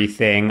prep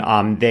everything.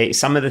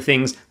 Some of the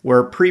things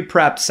were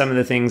pre-prepped. Some of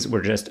the things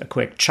were just a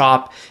quick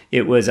chop.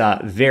 It was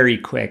very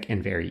quick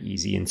and very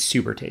easy and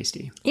super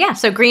tasty. Yeah,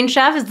 so Green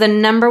Chef is the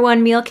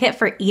 #1 meal kit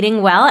for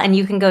eating well, and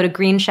you can go to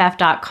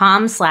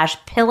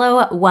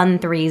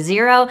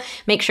greenchef.com/pillow130.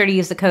 Make sure to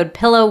use the code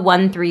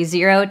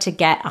pillow130 to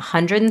get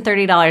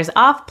 $130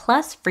 off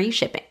plus free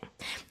shipping.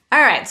 All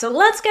right, so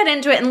let's get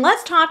into it and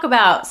let's talk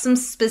about some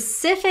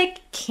specific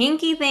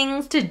kinky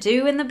things to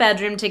do in the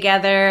bedroom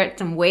together,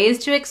 some ways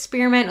to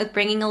experiment with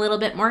bringing a little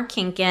bit more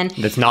kink in.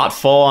 It's not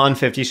full on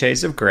 50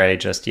 Shades of Grey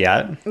just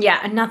yet.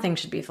 Yeah, nothing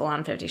should be full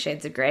on 50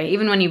 Shades of Grey.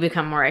 Even when you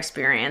become more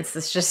experienced,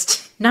 it's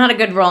just not a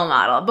good role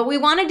model. But we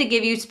wanted to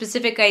give you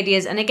specific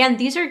ideas. And again,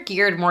 these are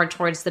geared more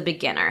towards the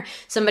beginner.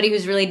 Somebody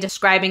who's really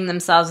describing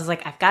themselves as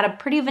like, I've got a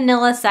pretty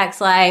vanilla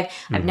sex life.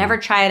 I've never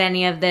tried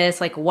any of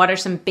this. Like, what are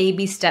some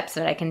baby steps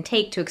that I can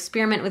take to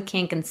experiment with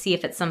kink and see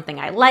if it's something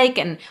I like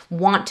and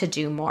want to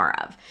do more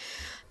of?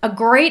 A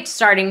great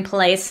starting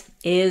place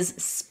is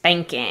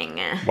spanking.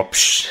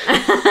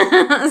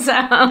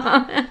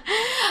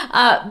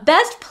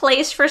 Best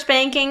place for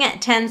spanking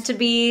tends to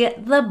be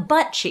the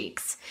butt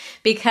cheeks,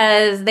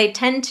 because they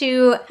tend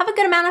to have a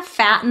good amount of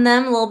fat in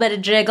them, a little bit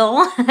of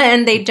jiggle,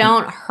 and they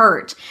don't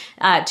hurt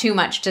too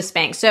much to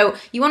spank. So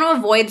you want to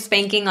avoid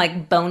spanking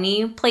like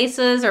bony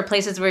places or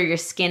places where your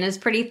skin is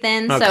pretty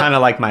thin. Oh, kind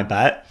of like my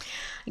butt.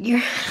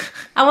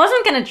 I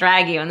wasn't going to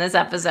drag you in this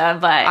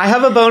episode, but... I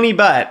have a bony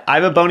butt.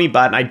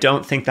 And I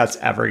don't think that's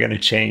ever going to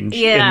change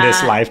in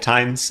this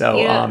lifetime. So,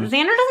 Xander doesn't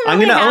really I'm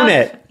going to own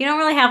it. You don't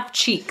really have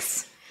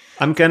cheeks.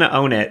 I'm going to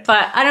own it.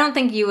 But I don't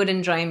think you would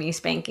enjoy me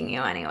spanking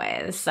you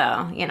anyways.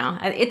 So,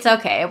 it's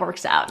okay. It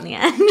works out in the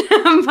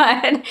end.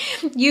 But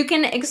you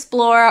can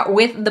explore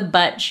with the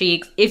butt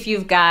cheeks if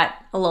you've got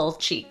a little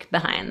cheek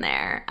behind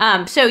there.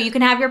 So you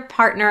can have your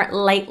partner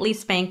lightly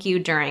spank you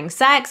during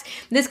sex.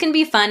 This can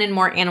be fun in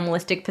more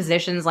animalistic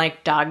positions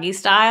like doggy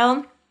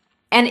style.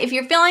 And if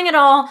you're feeling at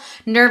all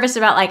nervous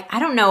about like, I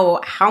don't know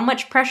how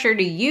much pressure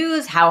to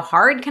use, how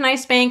hard can I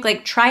spank,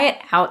 like try it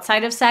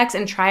outside of sex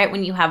and try it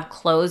when you have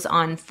clothes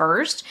on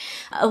first.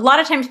 A lot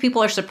of times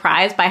people are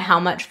surprised by how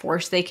much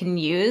force they can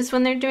use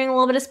when they're doing a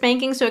little bit of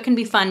spanking. So it can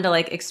be fun to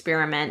like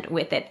experiment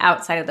with it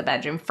outside of the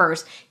bedroom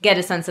first, get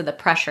a sense of the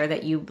pressure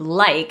that you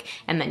like,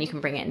 and then you can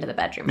bring it into the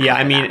bedroom. Yeah,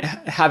 I mean,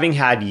 having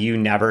had you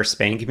never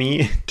spank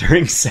me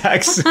during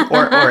sex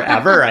or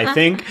ever, I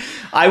think,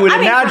 I would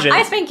imagine.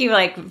 I spank you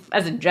like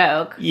as a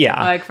joke.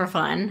 Yeah. Like for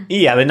fun.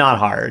 Yeah, but not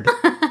hard.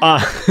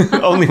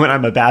 Only when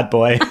I'm a bad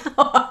boy.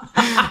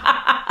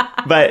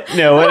 But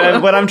no,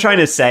 what I'm trying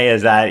to say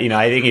is that,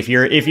 I think if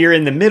you're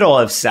in the middle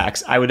of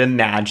sex, I would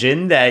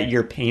imagine that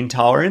your pain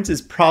tolerance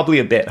is probably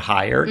a bit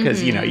higher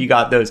because, you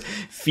got those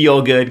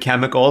feel good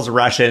chemicals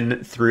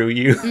rushing through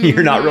you.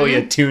 You're not really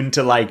attuned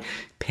to like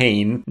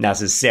pain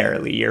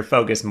necessarily. You're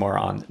focused more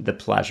on the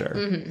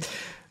pleasure.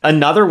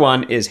 Another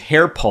one is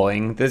hair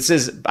pulling. This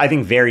is, I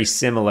think, very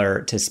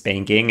similar to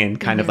spanking and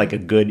kind of like a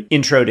good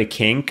intro to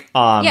kink.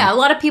 Yeah, a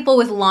lot of people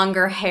with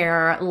longer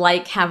hair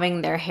like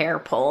having their hair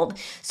pulled.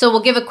 So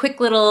we'll give a quick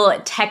little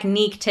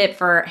technique tip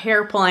for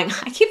hair pulling.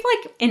 I keep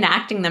like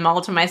enacting them all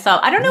to myself.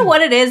 I don't know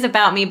what it is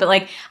about me, but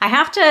like I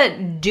have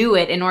to do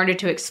it in order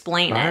to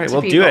explain it to people.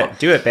 All right, well,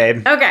 do it,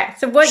 babe. Okay,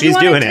 so what you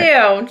want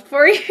to do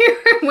for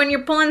when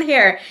you're pulling the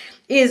hair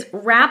is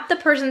wrap the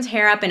person's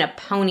hair up in a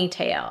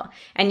ponytail,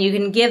 and you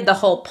can give the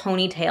whole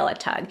ponytail a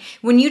tug.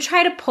 When you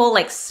try to pull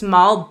like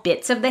small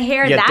bits of the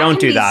hair, that can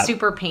be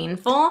super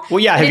painful.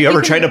 Well, yeah, have you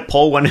ever tried to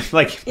pull a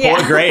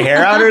gray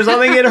hair out or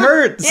something? It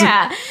hurts.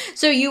 Yeah,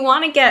 so you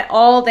want to get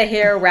all the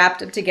hair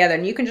wrapped up together,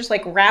 and you can just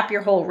like wrap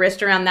your whole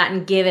wrist around that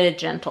and give it a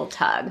gentle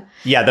tug.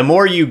 Yeah, the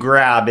more you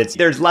grab,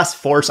 there's less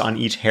force on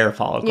each hair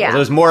follicle. Yeah.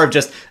 So it's more of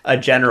just a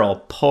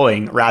general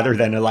pulling rather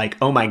than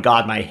oh my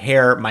God, my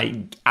hair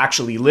might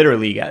actually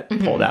literally get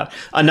pulled out.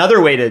 Another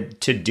way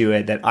to do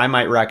it that I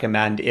might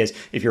recommend is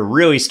if you're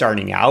really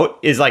starting out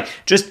is like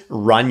just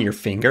run your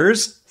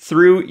fingers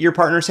through your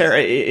partner's hair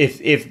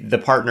if the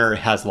partner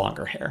has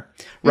longer hair.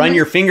 Run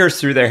your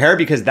fingers through their hair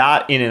because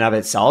that in and of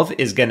itself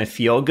is going to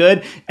feel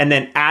good. And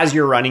then as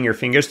you're running your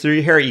fingers through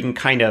your hair, you can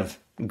kind of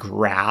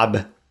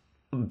grab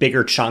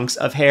bigger chunks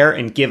of hair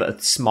and give a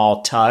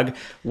small tug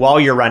while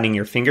you're running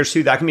your fingers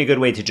through. That can be a good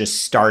way to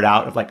just start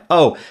out of like,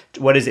 oh,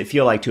 what does it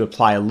feel like to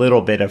apply a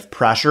little bit of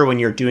pressure when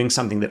you're doing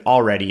something that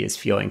already is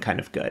feeling kind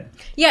of good?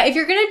 Yeah, if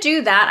you're going to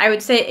do that, I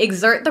would say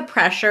exert the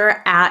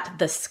pressure at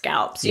the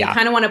scalp. So you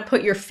kind of want to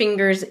put your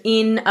fingers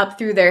in up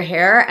through their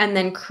hair and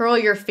then curl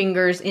your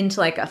fingers into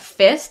like a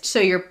fist. So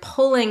you're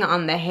pulling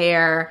on the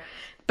hair,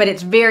 but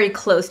it's very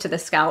close to the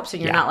scalp, so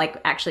you're not like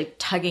actually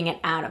tugging it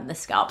out of the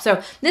scalp.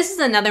 So this is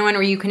another one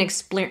where you can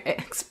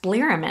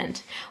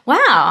experiment.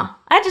 Wow,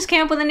 I just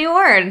came up with a new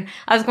word.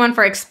 I was going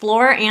for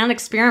explore and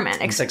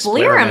experiment.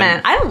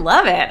 Experiment. I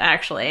love it,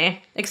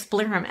 actually.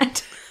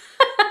 Experiment.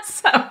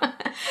 So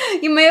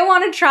you may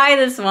want to try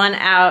this one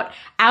out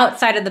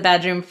outside of the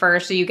bedroom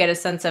first so you get a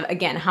sense of,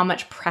 again, how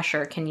much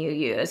pressure can you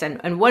use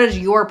and what is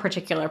your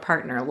particular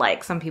partner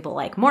like? Some people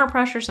like more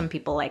pressure, some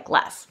people like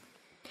less.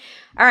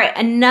 All right,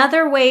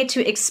 another way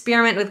to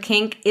experiment with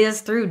kink is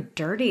through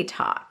dirty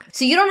talk.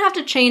 So you don't have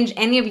to change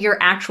any of your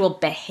actual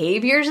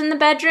behaviors in the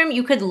bedroom.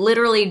 You could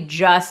literally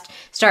just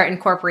start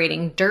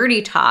incorporating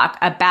dirty talk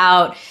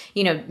about,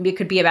 it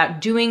could be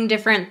about doing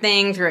different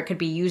things, or it could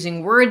be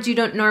using words you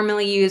don't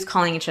normally use,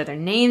 calling each other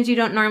names you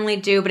don't normally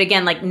do. But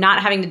again, like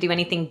not having to do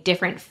anything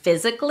different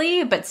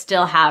physically, but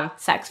still have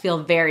sex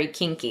feel very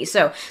kinky.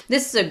 So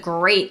this is a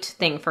great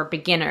thing for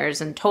beginners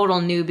and total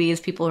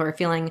newbies, people who are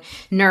feeling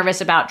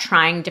nervous about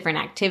trying different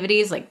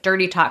activities. Like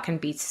dirty talk can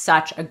be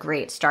such a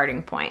great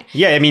starting point.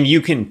 Yeah, I mean,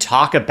 you can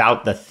talk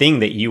about the thing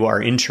that you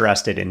are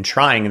interested in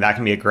trying, and that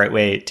can be a great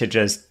way to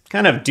just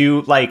kind of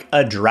do like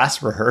a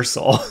dress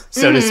rehearsal,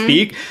 so to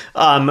speak,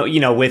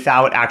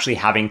 without actually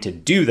having to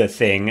do the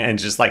thing, and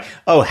just like,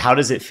 oh, how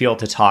does it feel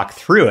to talk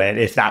through it?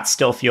 If that's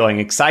still feeling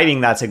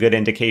exciting, that's a good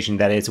indication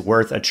that it's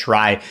worth a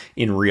try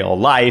in real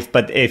life.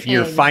 But if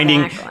you're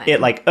finding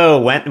it like, oh,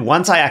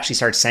 once I actually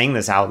start saying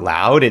this out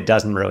loud, it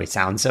doesn't really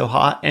sound so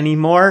hot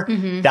anymore,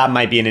 that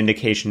might be an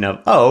indication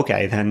of, oh,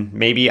 okay, then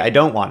maybe I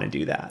don't want to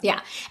do that.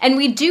 Yeah. And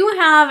we do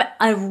have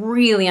a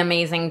really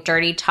amazing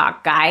dirty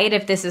talk guide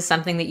if this is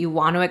something that you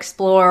want to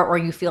explore, or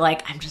you feel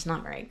like I'm just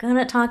not very good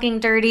at talking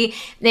dirty.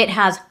 It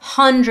has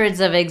hundreds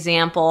of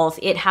examples.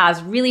 It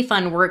has really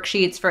fun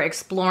worksheets for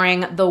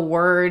exploring the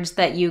words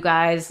that you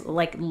guys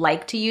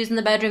like to use in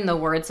the bedroom, the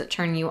words that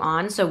turn you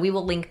on. So we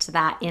will link to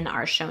that in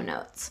our show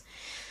notes.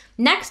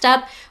 Next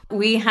up,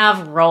 we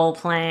have role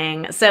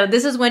playing. So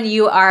this is when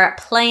you are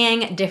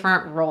playing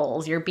different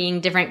roles. You're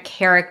being different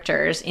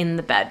characters in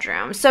the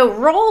bedroom. So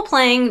role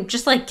playing,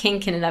 just like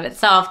kink in and of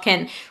itself,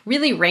 can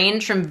really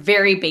range from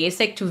very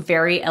basic to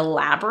very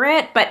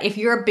elaborate. But if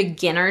you're a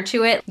beginner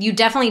to it, you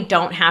definitely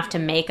don't have to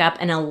make up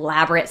an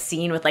elaborate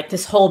scene with like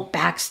this whole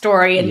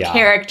backstory and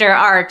character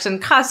arcs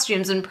and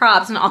costumes and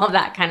props and all of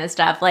that kind of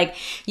stuff. Like,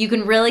 you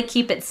can really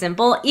keep it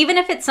simple, even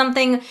if it's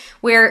something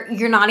where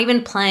you're not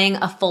even playing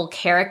a full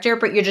character,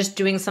 but you're just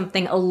doing something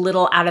a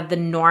little out of the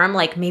norm.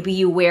 Like maybe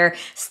you wear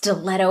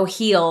stiletto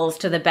heels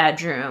to the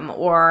bedroom,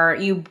 or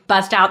you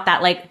bust out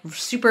that like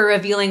super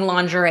revealing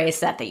lingerie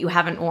set that you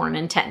haven't worn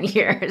in 10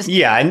 years.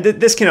 Yeah, and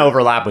this can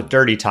overlap with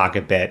dirty talk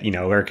a bit,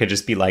 where it could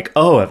just be like,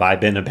 oh, have I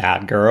been a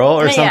bad girl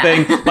or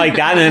something like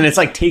that? And then it's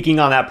like taking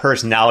on that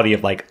personality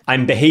of like,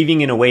 I'm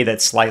behaving in a way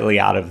that's slightly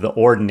out of the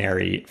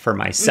ordinary for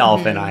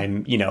myself, and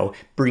I'm,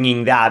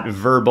 bringing that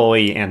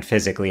verbally and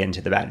physically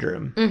into the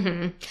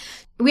bedroom.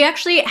 We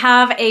actually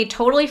have a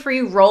totally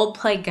free role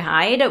play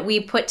guide. We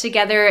put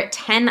together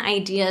 10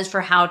 ideas for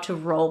how to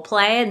role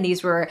play, and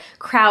these were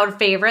crowd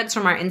favorites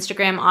from our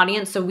Instagram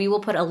audience, so we will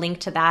put a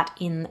link to that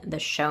in the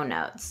show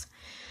notes.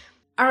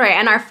 All right,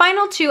 and our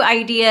final two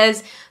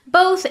ideas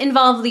both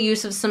involve the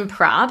use of some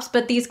props,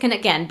 but these can,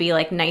 again, be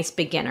like nice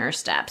beginner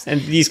steps.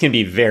 And these can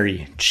be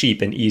very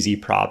cheap and easy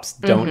props.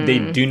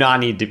 They do not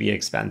need to be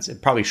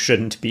expensive. Probably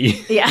shouldn't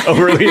be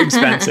overly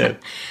expensive.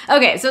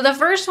 Okay, so the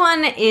first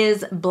one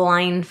is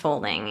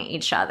blindfolding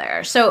each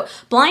other. So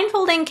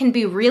blindfolding can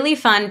be really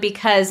fun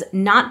because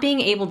not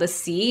being able to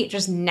see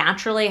just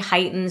naturally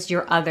heightens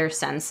your other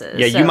senses.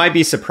 Yeah, you might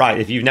be surprised.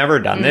 If you've never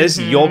done this,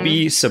 you'll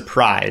be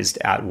surprised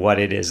at what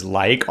it is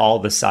like all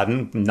of a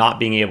sudden, not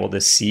being able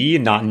to see,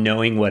 not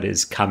knowing what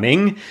is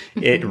coming.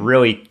 It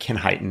really can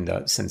heighten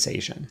the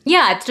sensation.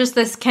 Yeah, it's just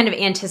this kind of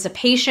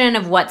anticipation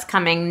of what's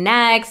coming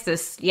next,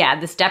 this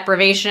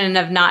deprivation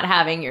of not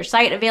having your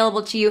sight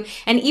available to you.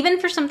 And even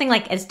for something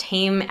like as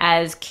tame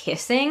as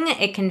kissing,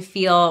 it can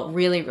feel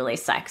really, really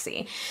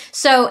sexy.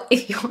 So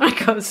if you want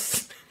to go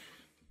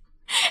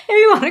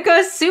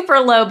super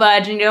low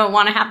budge and you don't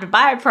want to have to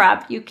buy a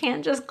prop, you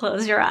can just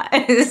close your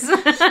eyes.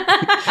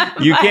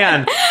 You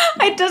can.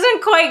 It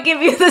doesn't quite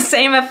give you the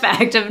same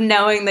effect of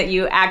knowing that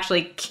you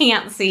actually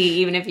can't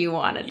see, even if you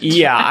wanted to.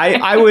 Yeah,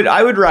 I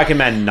would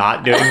recommend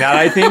not doing that,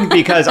 I think,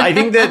 because I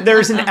think that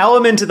there's an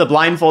element to the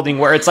blindfolding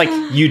where it's like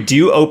you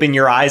do open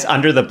your eyes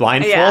under the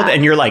blindfold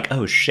and you're like,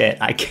 oh shit,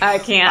 I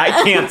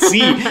can't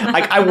see.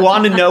 Like, I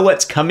want to know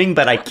what's coming,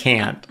 but I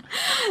can't.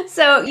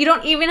 So you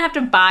don't even have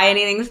to buy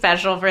anything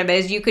special for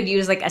this. You could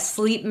use like a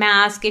sleep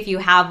mask if you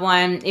have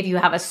one. If you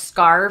have a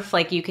scarf,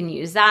 like you can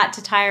use that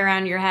to tie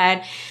around your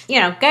head.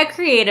 Get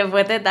creative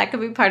with it. That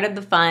could be part of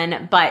the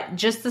fun. But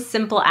just the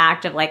simple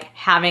act of like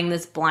having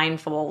this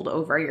blindfold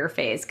over your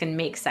face can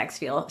make sex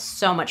feel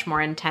so much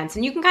more intense.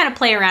 And you can kind of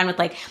play around with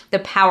like the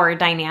power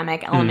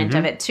dynamic element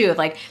of it too.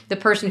 Like the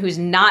person who's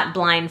not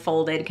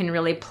blindfolded can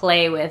really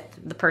play with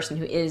the person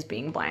who is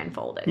being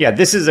blindfolded. Yeah,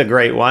 this is a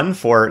great one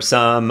for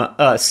some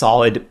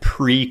solid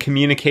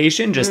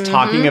pre-communication, just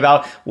talking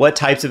about what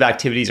types of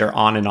activities are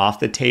on and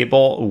off the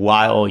table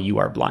while you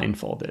are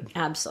blindfolded.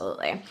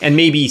 Absolutely. And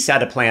maybe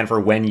set a plan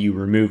for when you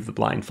remove the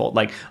blindfold.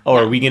 Like,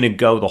 are we going to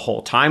go the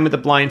whole time with the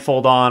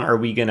blindfold on? Are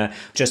we going to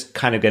just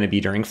kind of going to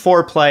be during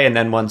foreplay? And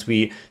then once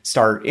we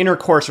start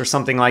intercourse or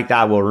something like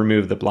that, we'll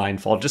remove the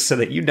blindfold just so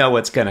that you know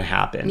what's going to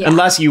happen. Yeah.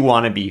 Unless you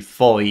want to be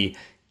fully,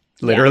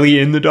 literally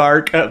in the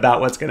dark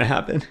about what's going to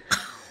happen.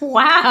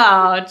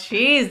 Wow,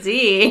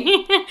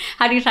 cheesy.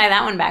 How do you tie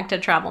that one back to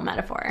travel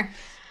metaphor?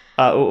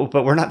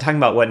 But we're not talking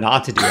about what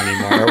not to do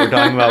anymore. We're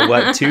talking about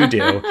what to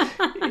do.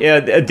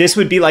 This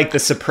would be like the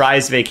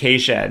surprise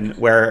vacation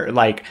where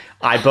like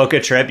I book a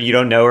trip, you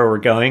don't know where we're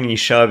going, and you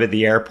show up at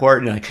the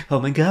airport and you're like,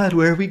 oh my God,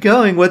 where are we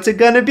going? What's it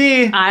going to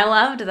be? I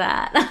loved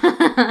that.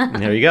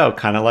 And there you go.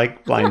 Kind of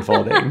like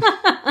blindfolding.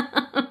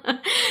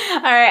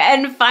 All right.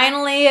 And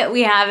finally,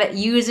 we have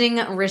using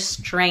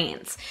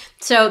restraints.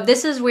 So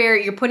this is where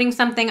you're putting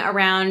something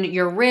around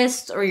your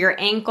wrists or your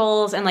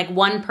ankles and like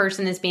one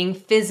person is being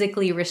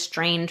physically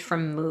restrained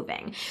from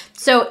moving.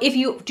 So if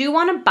you do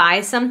want to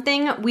buy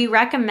something, we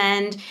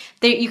recommend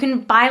You can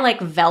buy like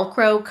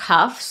Velcro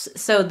cuffs.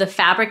 So the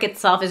fabric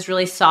itself is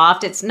really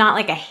soft. It's not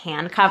like a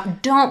handcuff.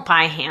 Don't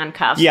buy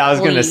handcuffs. Yeah, I was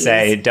going to please.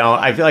 say, don't.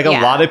 I feel like a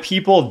lot of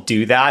people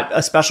do that,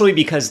 especially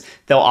because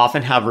they'll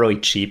often have really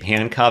cheap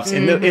handcuffs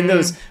in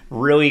those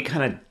really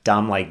kind of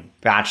dumb, like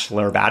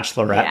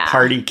bachelorette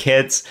party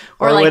kits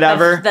or like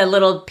whatever. The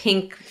little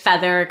pink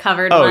feather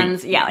covered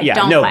ones. Yeah,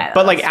 don't buy those.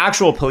 But like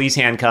actual police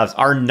handcuffs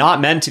are not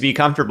meant to be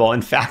comfortable.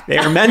 In fact, they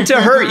are meant to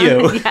hurt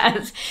you.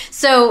 Yes.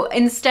 So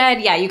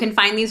instead, you can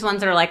find these ones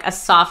that are like a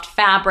soft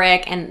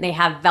fabric and they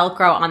have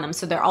Velcro on them.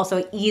 So they're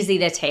also easy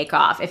to take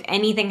off. If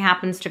anything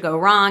happens to go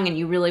wrong and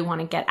you really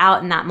want to get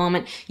out in that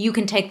moment, you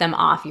can take them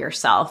off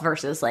yourself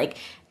versus like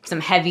some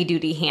heavy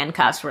duty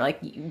handcuffs where like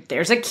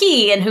there's a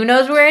key and who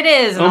knows where it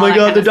is. Oh my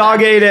God, the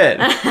dog ate it.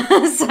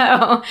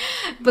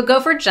 But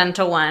go for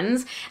gentle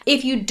ones.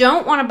 If you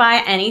don't want to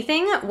buy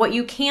anything, what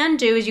you can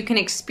do is you can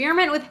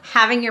experiment with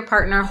having your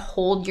partner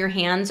hold your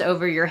hands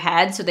over your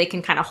head so they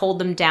can kind of hold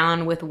them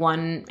down with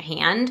one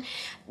hand.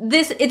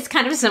 It's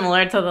kind of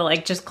similar to the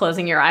like just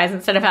closing your eyes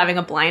instead of having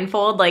a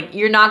blindfold. Like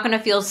you're not going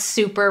to feel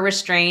super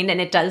restrained, and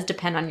it does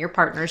depend on your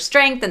partner's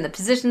strength and the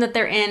position that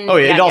they're in. Oh,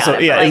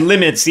 yeah, it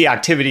limits the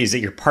activities that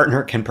your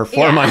partner can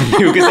perform on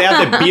you because they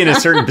have to be in a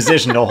certain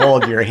position to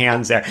hold your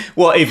hands there.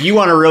 Well, if you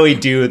want to really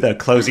do the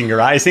closing your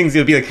eyes things,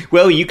 you'll be like,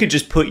 well, you could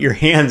just put your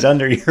hands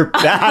under your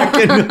back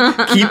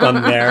and keep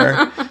them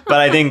there. But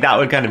I think that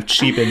would kind of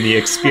cheapen the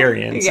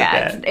experience a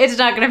bit. It's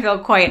not going to feel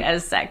quite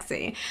as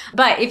sexy.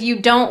 But if you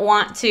don't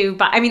want to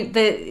buy, I mean,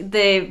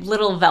 the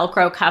little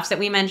Velcro cuffs that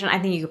we mentioned, I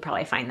think you could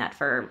probably find that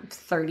for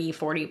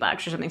 $30-$40 or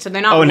something. So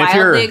they're not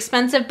wildly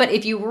expensive, but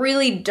if you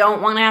really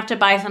don't want to have to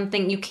buy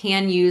something, you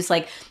can use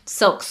like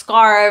silk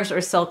scarves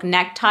or silk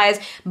neckties,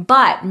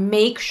 but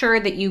make sure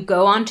that you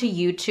go onto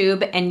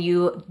YouTube and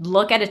you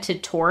look at a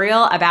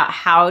tutorial about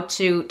how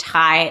to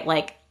tie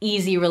like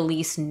easy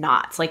release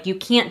knots. Like you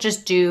can't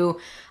just do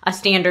a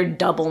standard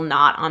double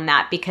knot on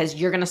that because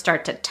you're going to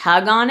start to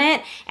tug on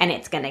it and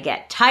it's going to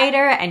get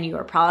tighter and you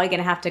are probably going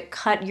to have to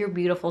cut your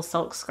beautiful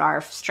silk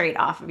scarf straight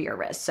off of your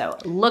wrist. So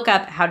look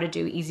up how to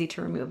do easy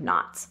to remove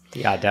knots.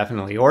 Yeah,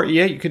 definitely. Or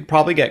you could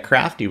probably get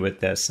crafty with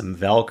this. Some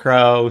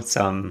Velcro,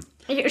 some...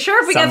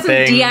 Sure, if we got some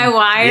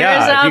DIYers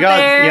out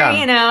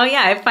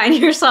there, find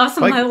yourself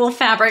some little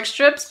fabric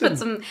strips, put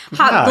some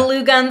hot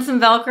glue guns, some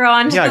Velcro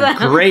onto them.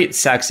 Yeah, great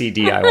sexy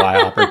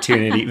DIY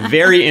opportunity.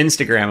 Very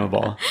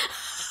Instagrammable.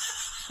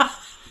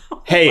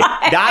 Hey,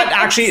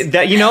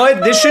 you know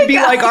what? This should be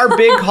like our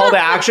big call to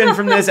action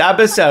from this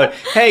episode.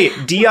 Hey,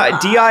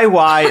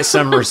 DIY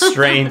some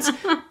restraints.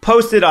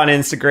 Post it on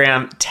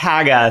Instagram.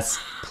 Tag us,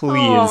 please.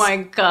 Oh my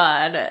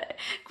God.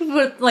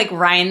 With like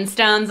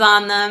rhinestones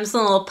on them,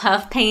 some little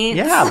puff paint.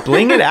 Yeah,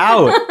 bling it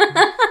out.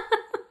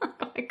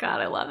 Oh my God,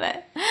 I love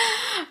it.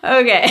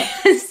 Okay,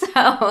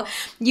 so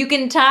you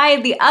can tie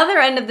the other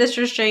end of this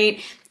restraint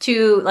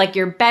to like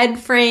your bed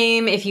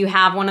frame. If you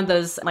have one of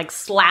those like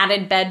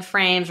slatted bed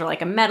frames or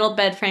like a metal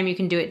bed frame, you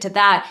can do it to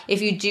that.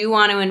 If you do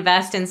want to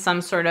invest in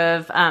some sort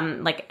of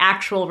like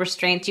actual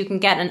restraints, you can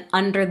get an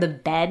under the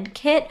bed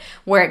kit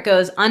where it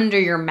goes under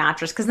your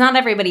mattress because not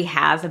everybody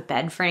has a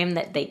bed frame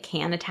that they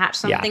can attach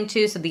something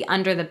to. So the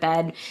under the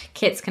bed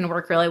kits can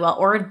work really well,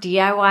 or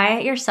DIY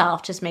it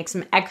yourself. Just make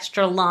some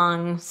extra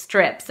long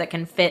strips that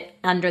can fit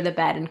under the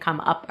bed and come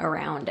up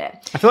around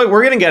it. I feel like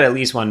we're going to get at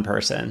least one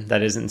person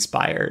that is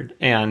inspired,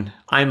 and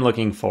I'm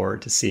looking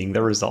forward to seeing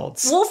the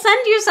results. We'll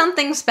send you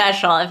something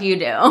special if you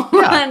do.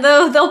 Yeah.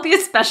 There'll be a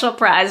special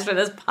prize for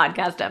this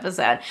podcast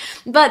episode.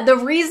 But the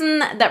reason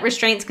that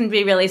restraints can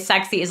be really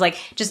sexy is like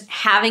just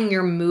having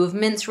your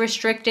movements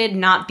restricted,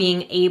 not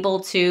being able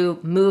to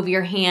move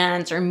your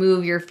hands or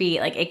move your feet.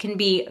 Like it can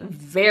be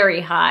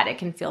very hot. It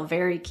can feel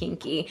very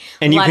kinky.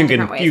 And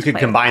you could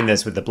combine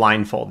this with the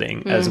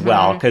blindfolding as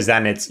well, because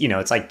then it's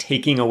like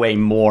taking away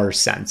more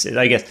senses.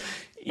 I guess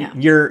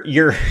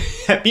you're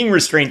being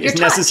restrained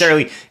isn't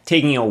necessarily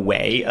taking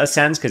away a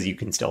sense because you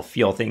can still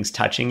feel things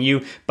touching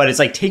you, but it's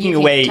like taking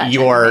away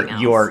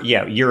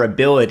your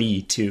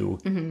ability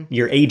to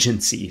your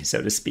agency,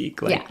 so to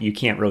speak. Like you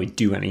can't really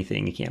do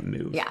anything, you can't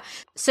move. Yeah.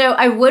 So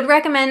I would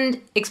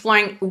recommend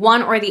exploring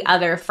one or the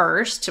other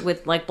first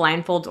with like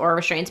blindfolds or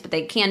restraints, but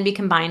they can be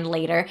combined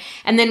later.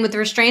 And then with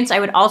restraints, I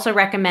would also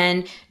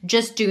recommend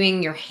just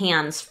doing your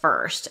hands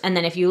first. And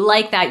then if you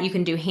like that, you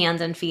can do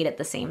hands and feet at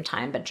the same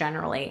time, but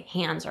generally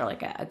hands are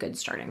like a good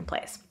starting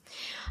place.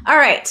 All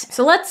right,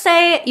 so let's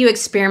say you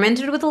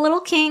experimented with a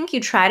little kink,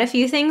 you tried a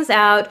few things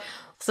out.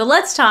 So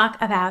let's talk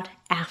about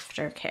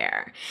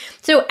aftercare.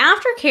 So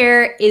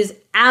aftercare is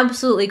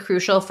absolutely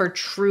crucial for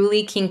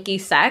truly kinky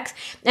sex.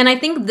 And I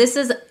think this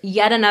is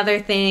yet another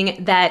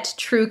thing that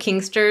true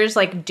kinksters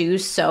like do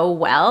so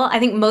well. I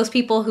think most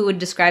people who would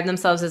describe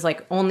themselves as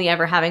like only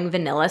ever having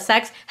vanilla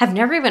sex have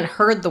never even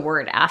heard the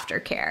word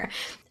aftercare.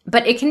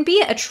 but it can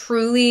be a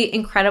truly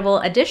incredible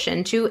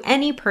addition to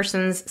any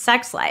person's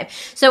sex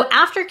life. So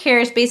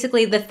aftercare is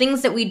basically the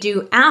things that we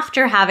do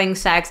after having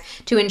sex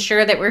to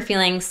ensure that we're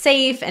feeling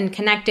safe and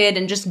connected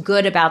and just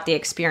good about the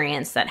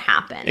experience that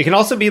happened. It can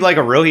also be like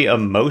a really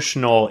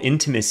emotional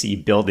intimacy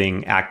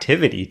building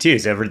activity too.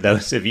 So for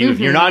those of you, if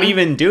you're not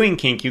even doing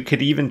kink, you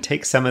could even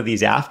take some of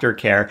these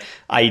aftercare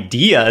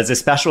ideas,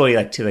 especially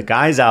like to the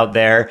guys out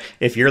there.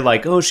 If you're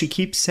like, oh, she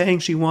keeps saying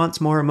she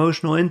wants more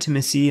emotional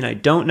intimacy and I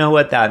don't know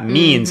what that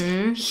means.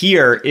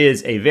 Here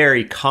is a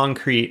very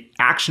concrete,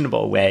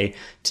 actionable way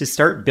to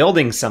start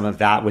building some of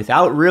that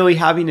without really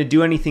having to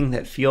do anything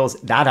that feels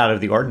that out of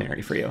the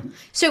ordinary for you.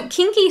 So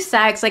kinky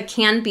sex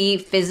can be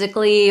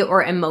physically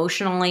or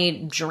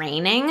emotionally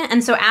draining.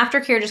 And so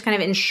aftercare just kind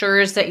of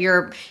ensures that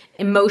your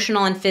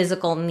emotional and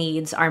physical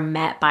needs are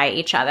met by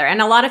each other.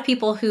 And a lot of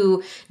people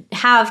who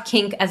have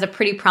kink as a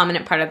pretty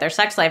prominent part of their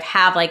sex life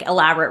have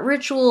elaborate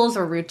rituals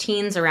or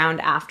routines around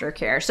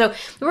aftercare. So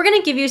we're going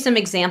to give you some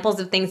examples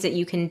of things that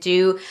you can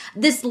do.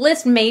 This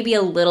list may be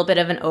a little bit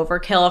of an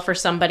overkill for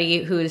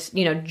somebody who's,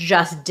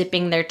 just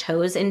dipping their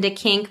toes into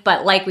kink.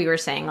 But like we were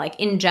saying,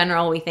 in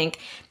general, we think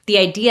the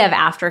idea of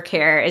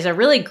aftercare is a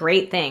really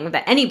great thing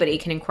that anybody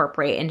can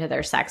incorporate into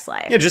their sex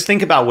life. Yeah, just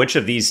think about which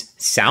of these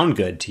sound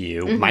good to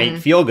you, might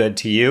feel good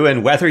to you,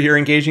 and whether you're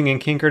engaging in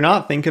kink or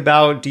not, think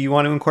about, do you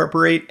want to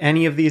incorporate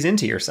any of these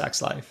into your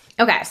sex life?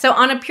 Okay, so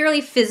on a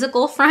purely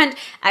physical front,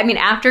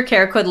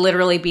 aftercare could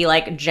literally be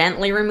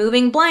gently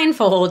removing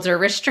blindfolds or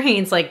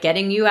restraints,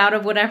 getting you out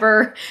of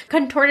whatever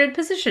contorted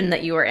position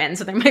that you were in.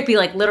 So there might be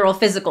literal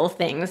physical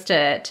things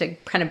to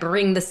kind of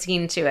bring the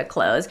scene to a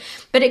close.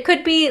 But it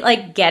could be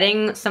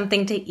getting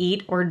something to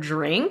eat or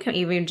drink,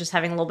 even just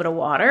having a little bit of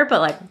water,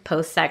 but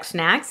post-sex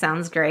snack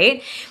sounds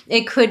great.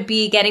 It could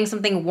be getting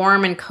something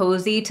warm and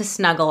cozy to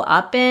snuggle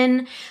up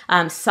in,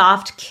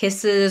 soft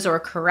kisses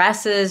or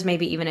caresses,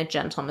 maybe even a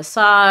gentle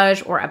massage,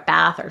 or a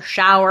bath or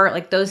shower.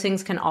 Those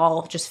things can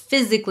all just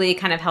physically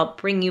kind of help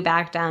bring you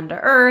back down to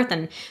earth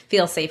and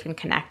feel safe and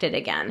connected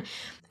again.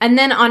 And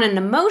then on an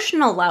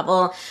emotional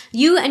level,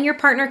 you and your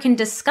partner can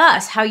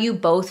discuss how you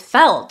both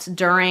felt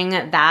during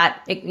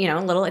that,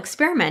 little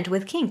experiment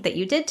with kink that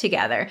you did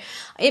together.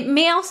 It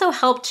may also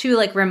help to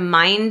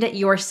remind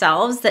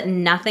yourselves that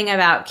nothing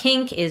about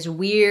kink is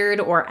weird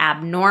or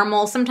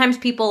abnormal. Sometimes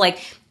people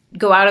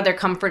go out of their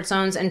comfort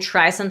zones and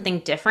try something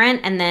different,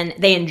 and then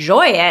they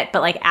enjoy it,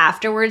 but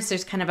afterwards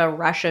there's kind of a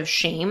rush of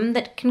shame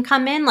that can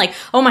come in,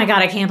 oh my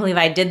God, I can't believe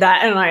I did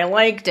that and I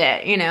liked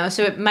it,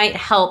 so it might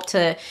help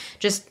to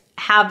just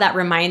have that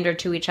reminder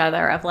to each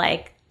other of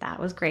that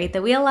was great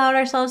that we allowed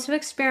ourselves to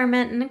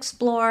experiment and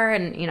explore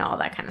and, all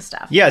that kind of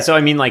stuff. Yeah. So,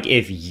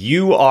 if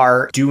you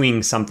are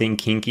doing something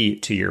kinky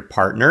to your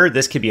partner,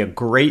 this could be a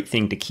great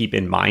thing to keep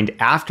in mind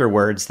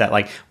afterwards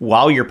that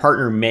while your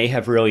partner may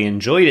have really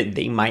enjoyed it,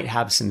 they might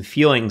have some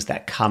feelings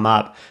that come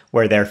up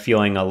where they're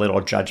feeling a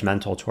little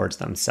judgmental towards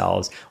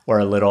themselves or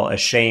a little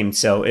ashamed.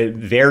 So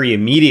very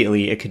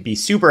immediately, it could be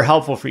super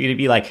helpful for you to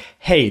be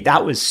hey,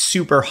 that was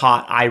super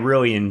hot. I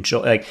really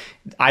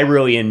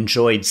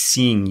enjoyed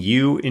seeing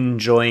you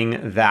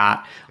enjoying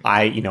that.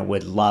 I,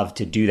 would love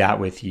to do that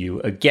with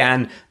you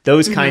again.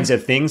 Those kinds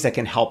of things that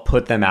can help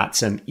put them at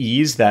some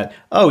ease that,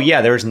 oh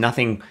yeah, there's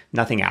nothing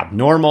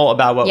abnormal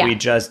about what we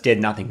just did,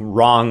 nothing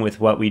wrong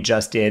with what we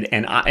just did.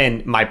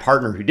 And my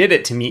partner who did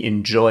it to me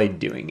enjoyed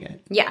doing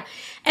it. Yeah.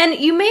 And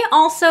you may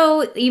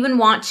also even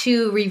want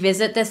to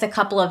revisit this a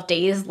couple of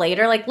days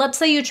later. Let's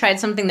say you tried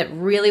something that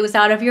really was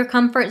out of your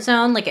comfort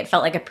zone. It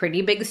felt like a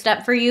pretty big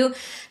step for you.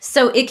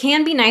 So it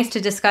can be nice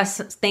to discuss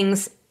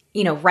things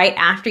right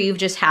after you've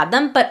just had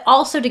them, but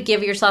also to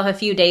give yourself a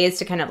few days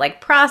to kind of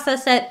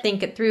process it,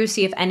 think it through,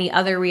 see if any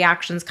other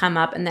reactions come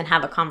up, and then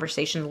have a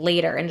conversation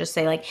later and just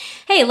say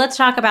hey, let's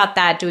talk about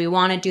that. Do we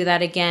want to do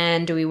that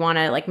again? Do we want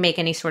to make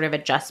any sort of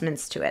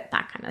adjustments to it?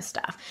 That kind of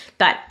stuff.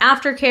 But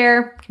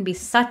aftercare can be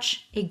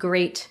such a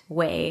great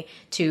way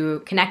to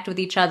connect with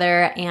each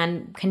other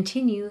and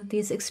continue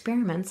these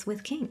experiments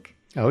with kink.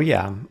 Oh,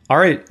 yeah. All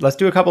right. Let's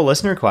do a couple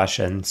listener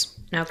questions.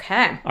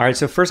 Okay. All right.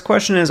 So first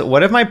question is,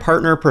 what if my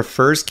partner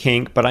prefers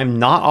kink, but I'm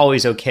not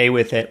always okay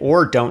with it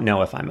or don't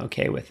know if I'm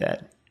okay with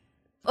it?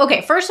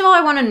 Okay, first of all,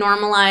 I want to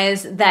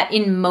normalize that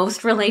in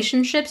most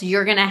relationships,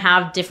 you're going to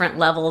have different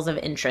levels of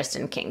interest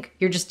in kink.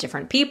 You're just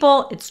different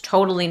people. It's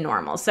totally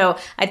normal. So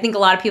I think a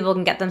lot of people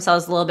can get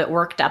themselves a little bit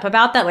worked up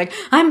about that.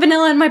 I'm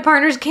vanilla and my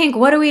partner's kink.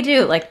 What do we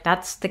do?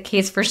 That's the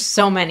case for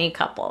so many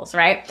couples,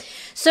 right?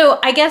 So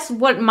I guess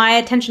what my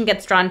attention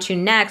gets drawn to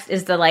next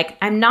is the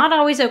I'm not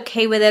always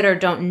okay with it or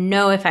don't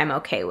know if I'm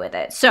okay with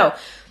it. So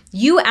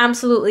you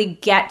absolutely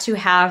get to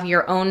have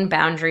your own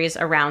boundaries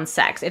around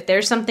sex. If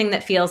there's something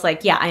that feels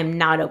yeah, I'm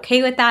not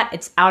okay with that,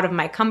 it's out of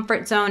my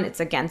comfort zone, it's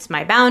against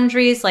my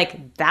boundaries,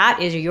 that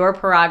is your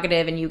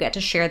prerogative and you get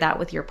to share that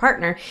with your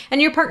partner.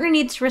 And your partner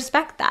needs to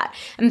respect that.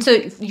 And so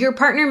your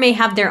partner may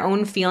have their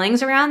own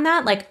feelings around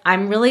that.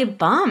 I'm really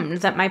bummed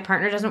that my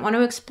partner doesn't want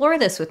to explore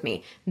this with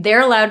me.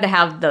 They're allowed to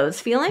have those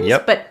feelings,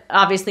 but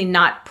obviously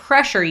not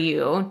pressure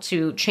you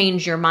to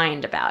change your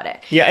mind about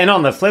it. Yeah. And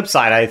on the flip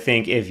side, I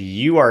think if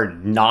you are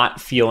not not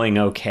feeling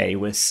okay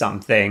with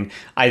something,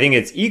 I think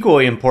it's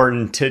equally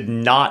important to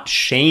not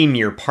shame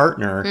your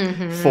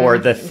partner for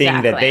the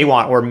thing that they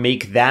want, or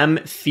make them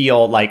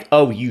feel like,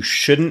 oh, you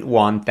shouldn't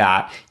want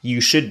that. You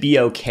should be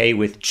okay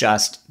with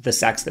just the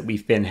sex that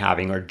we've been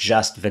having, or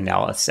just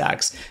vanilla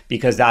sex,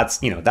 because that's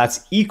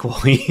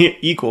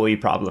equally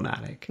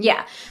problematic.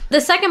 Yeah.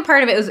 The second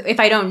part of it was if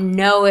I don't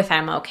know if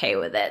I'm okay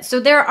with it. So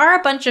there are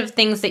a bunch of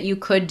things that you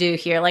could do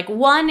here. Like,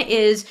 one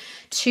is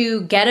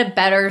to get a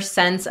better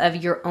sense of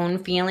your own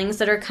feelings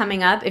that are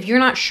coming up. If you're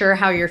not sure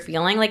how you're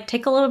feeling, like,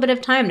 take a little bit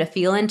of time to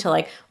feel into,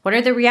 like, what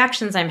are the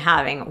reactions I'm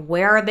having?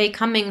 Where are they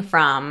coming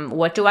from?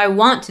 What do I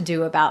want to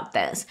do about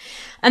this?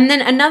 And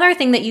then another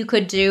thing that you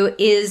could do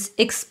is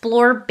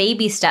explore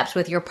baby steps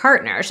with your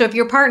partner. So if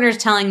your partner's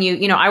telling you,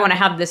 I want to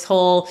have this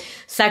whole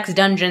sex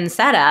dungeon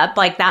setup,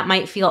 like, that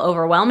might feel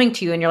overwhelming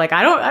to you. And you're like,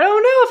 I don't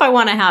know if I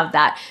want to have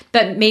that.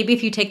 But maybe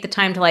if you take the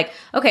time to, like,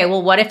 okay,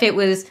 well, what if it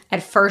was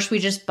at first we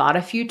just bought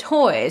a few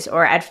toys,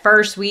 or at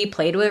first we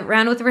played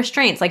around with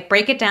restraints? Like,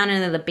 break it down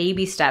into the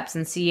baby steps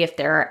and see if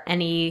there are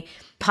any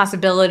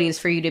possibilities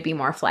for you to be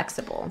more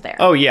flexible there.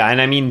 Oh, yeah.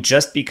 And I mean,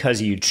 just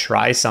because you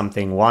try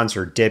something once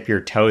or dip your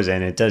toes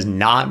in, it does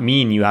not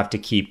mean you have to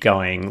keep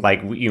going.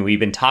 Like, we've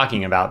been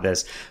talking about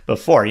this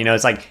before.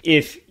 It's like,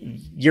 if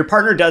your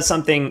partner does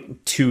something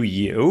to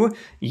you,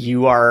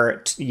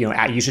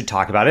 you should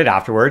talk about it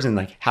afterwards. And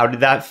like, how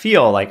did that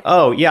feel? Like,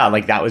 oh, yeah,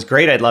 like, that was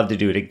great. I'd love to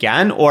do it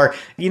again. Or,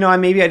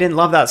 maybe I didn't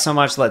love that so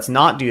much. Let's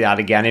not do that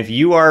again. If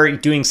you are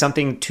doing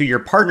something to your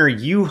partner,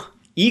 you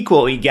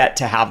equally get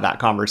to have that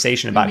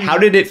conversation about how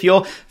did it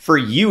feel for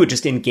you,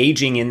 just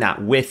engaging in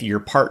that with your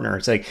partner.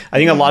 It's like, I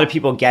think a lot of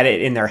people get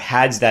it in their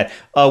heads that,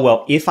 oh,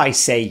 well, if I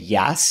say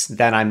yes,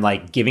 then I'm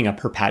like giving a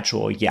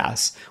perpetual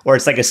yes. Or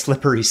it's like a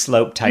slippery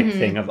slope type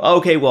thing of,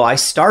 okay, well, I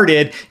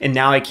started and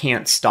now I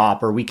can't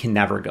stop, or we can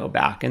never go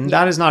back. And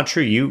that is not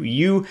true.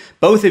 You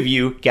both of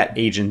you get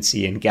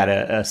agency and get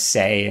a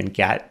say and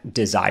get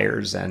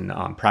desires and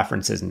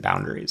preferences and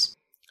boundaries.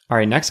 All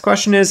right, next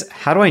question is,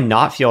 how do I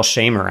not feel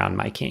shame around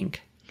my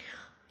kink?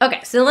 Okay,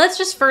 so let's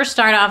just first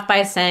start off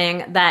by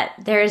saying that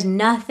there is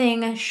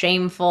nothing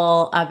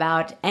shameful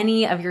about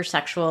any of your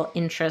sexual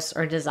interests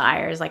or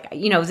desires. Like,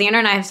 Xander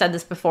and I have said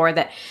this before,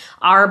 that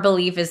our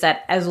belief is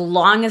that as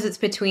long as it's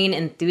between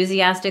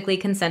enthusiastically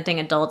consenting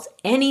adults,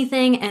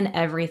 anything and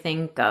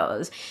everything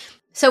goes.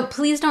 So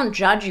please don't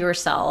judge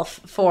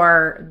yourself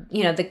for,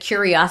 the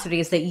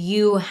curiosities that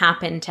you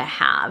happen to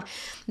have.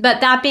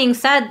 But that being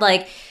said,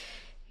 like,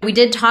 we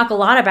did talk a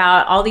lot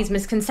about all these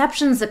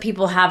misconceptions that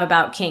people have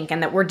about kink,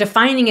 and that we're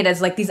defining it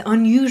as like these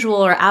unusual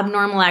or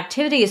abnormal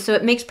activities. So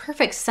it makes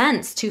perfect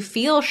sense to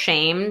feel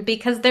shame,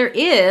 because there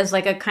is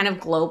like a kind of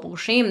global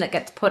shame that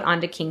gets put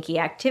onto kinky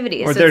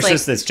activities. Or there's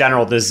just this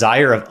general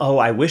desire of, oh,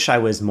 I wish I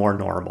was more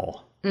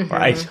normal. Or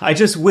I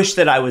just wish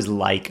that I was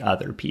like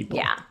other people.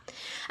 Yeah.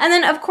 And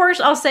then, of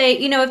course, I'll say,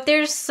 if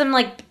there's some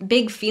like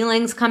big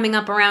feelings coming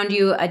up around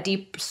you, a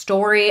deep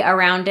story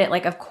around it,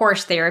 like, of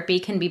course, therapy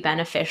can be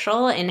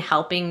beneficial in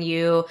helping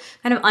you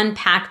kind of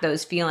unpack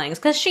those feelings,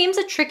 because shame's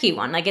a tricky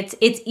one. Like,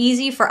 it's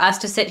easy for us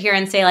to sit here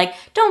and say, like,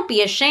 don't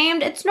be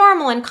ashamed. It's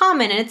normal and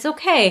common and it's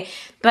okay.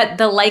 But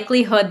the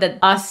likelihood that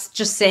us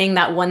just saying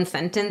that one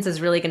sentence is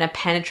really going to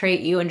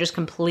penetrate you and just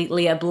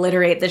completely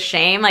obliterate the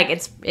shame, like,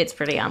 it's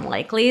pretty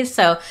unlikely.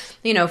 So,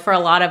 for a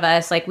lot of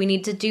us, like, we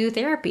need to do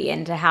therapy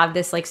and to have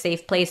this like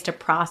safe place to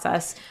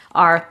process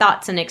our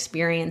thoughts and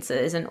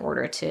experiences in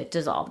order to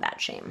dissolve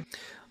that shame.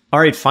 All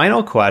right,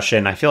 final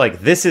question. I feel like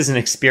this is an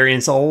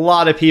experience a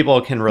lot of people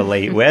can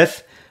relate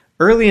with.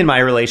 Early in my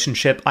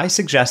relationship, I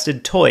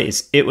suggested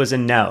toys. It was a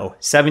no.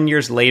 7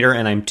 years later,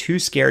 and I'm too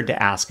scared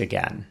to ask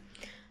again.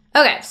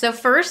 Okay, so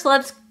first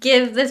let's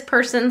give this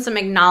person some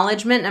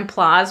acknowledgement and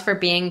applause for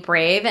being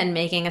brave and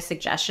making a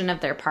suggestion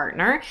of their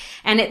partner.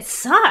 And it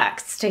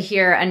sucks to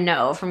hear a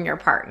no from your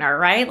partner,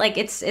 right? Like,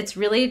 it's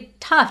really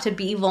tough to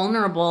be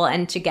vulnerable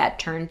and to get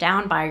turned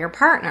down by your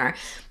partner.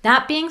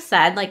 That being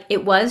said, like,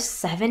 it was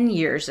 7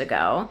 years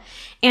ago.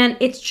 And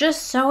it's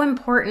just so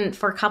important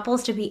for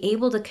couples to be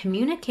able to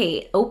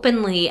communicate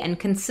openly and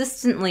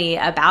consistently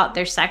about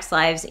their sex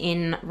lives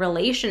in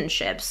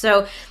relationships.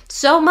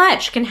 So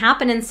much can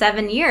happen in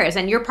 7 years,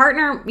 and your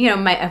partner,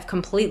 might have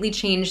completely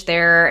changed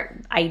their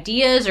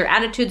ideas or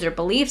attitudes or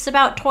beliefs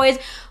about toys.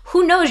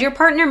 Who knows? Your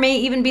partner may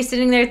even be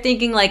sitting there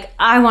thinking, like,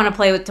 I want to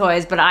play with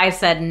toys, but I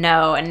said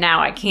no, and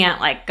now I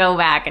can't, like, go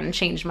back and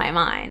change my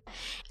mind.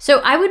 So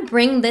I would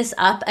bring this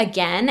up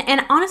again,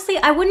 and honestly,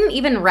 I wouldn't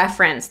even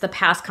reference the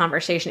past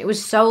conversation. It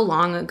was so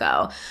long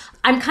ago.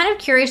 I'm kind of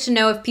curious to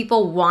know if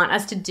people want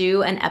us to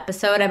do an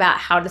episode about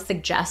how to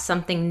suggest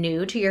something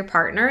new to your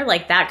partner.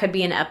 Like, that could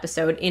be an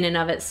episode in and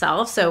of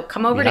itself. So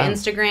come over to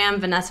Instagram,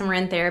 Vanessa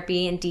Marin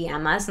Therapy, and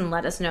DM us and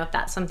let us know if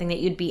that's something that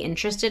you'd be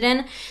interested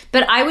in.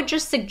 But I would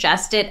just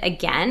suggest it it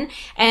again.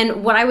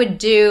 And what I would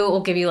do,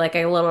 we'll give you like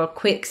a little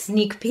quick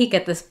sneak peek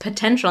at this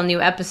potential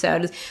new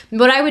episode.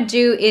 What I would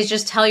do is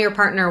just tell your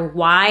partner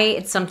why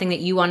it's something that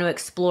you want to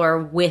explore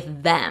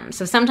with them.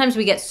 So sometimes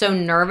we get so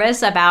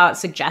nervous about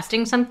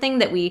suggesting something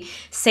that we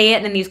say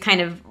it in these kind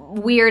of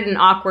weird and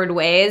awkward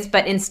ways,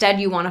 but instead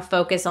you want to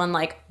focus on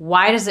like,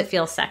 why does it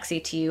feel sexy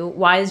to you?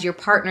 Why is your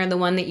partner the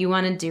one that you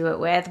want to do it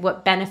with?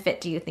 What benefit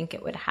do you think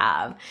it would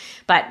have?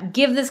 But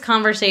give this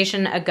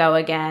conversation a go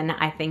again.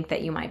 I think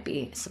that you might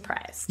be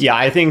surprised. Yeah,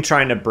 I think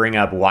trying to bring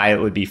up why it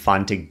would be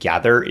fun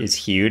together is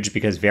huge,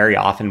 because very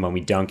often when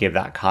we don't give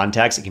that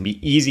context, it can be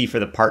easy for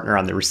the partner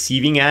on the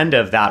receiving end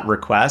of that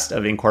request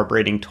of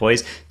incorporating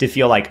toys to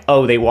feel like,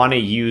 oh, they want to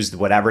use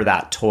whatever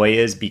that toy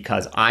is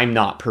because I'm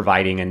not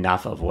providing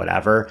enough of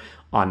whatever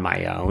on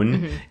my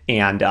own.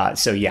 And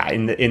so yeah,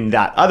 in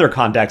that other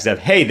context of,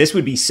 hey, this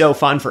would be so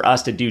fun for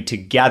us to do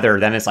together,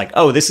 then it's like,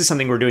 oh, this is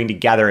something we're doing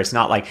together. It's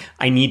not like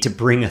I need to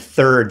bring a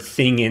third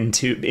thing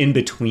in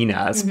between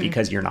us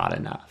because you're not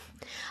enough.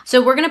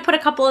 So we're going to put a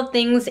couple of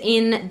things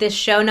in the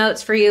show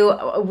notes for you.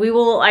 We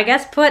will, I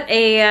guess, put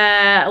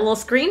a little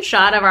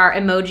screenshot of our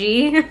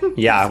emoji,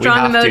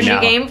 strong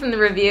emoji game from the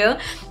review.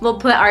 We'll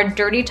put our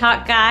Dirty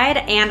Talk guide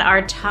and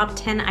our top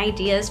 10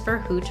 ideas for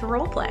who to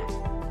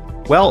roleplay.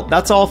 Well,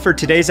 that's all for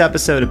today's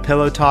episode of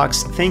Pillow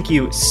Talks. Thank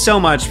you so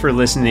much for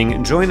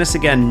listening. Join us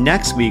again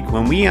next week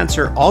when we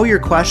answer all your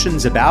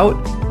questions about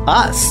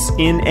us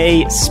in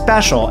a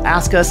special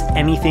Ask Us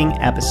Anything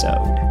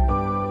episode.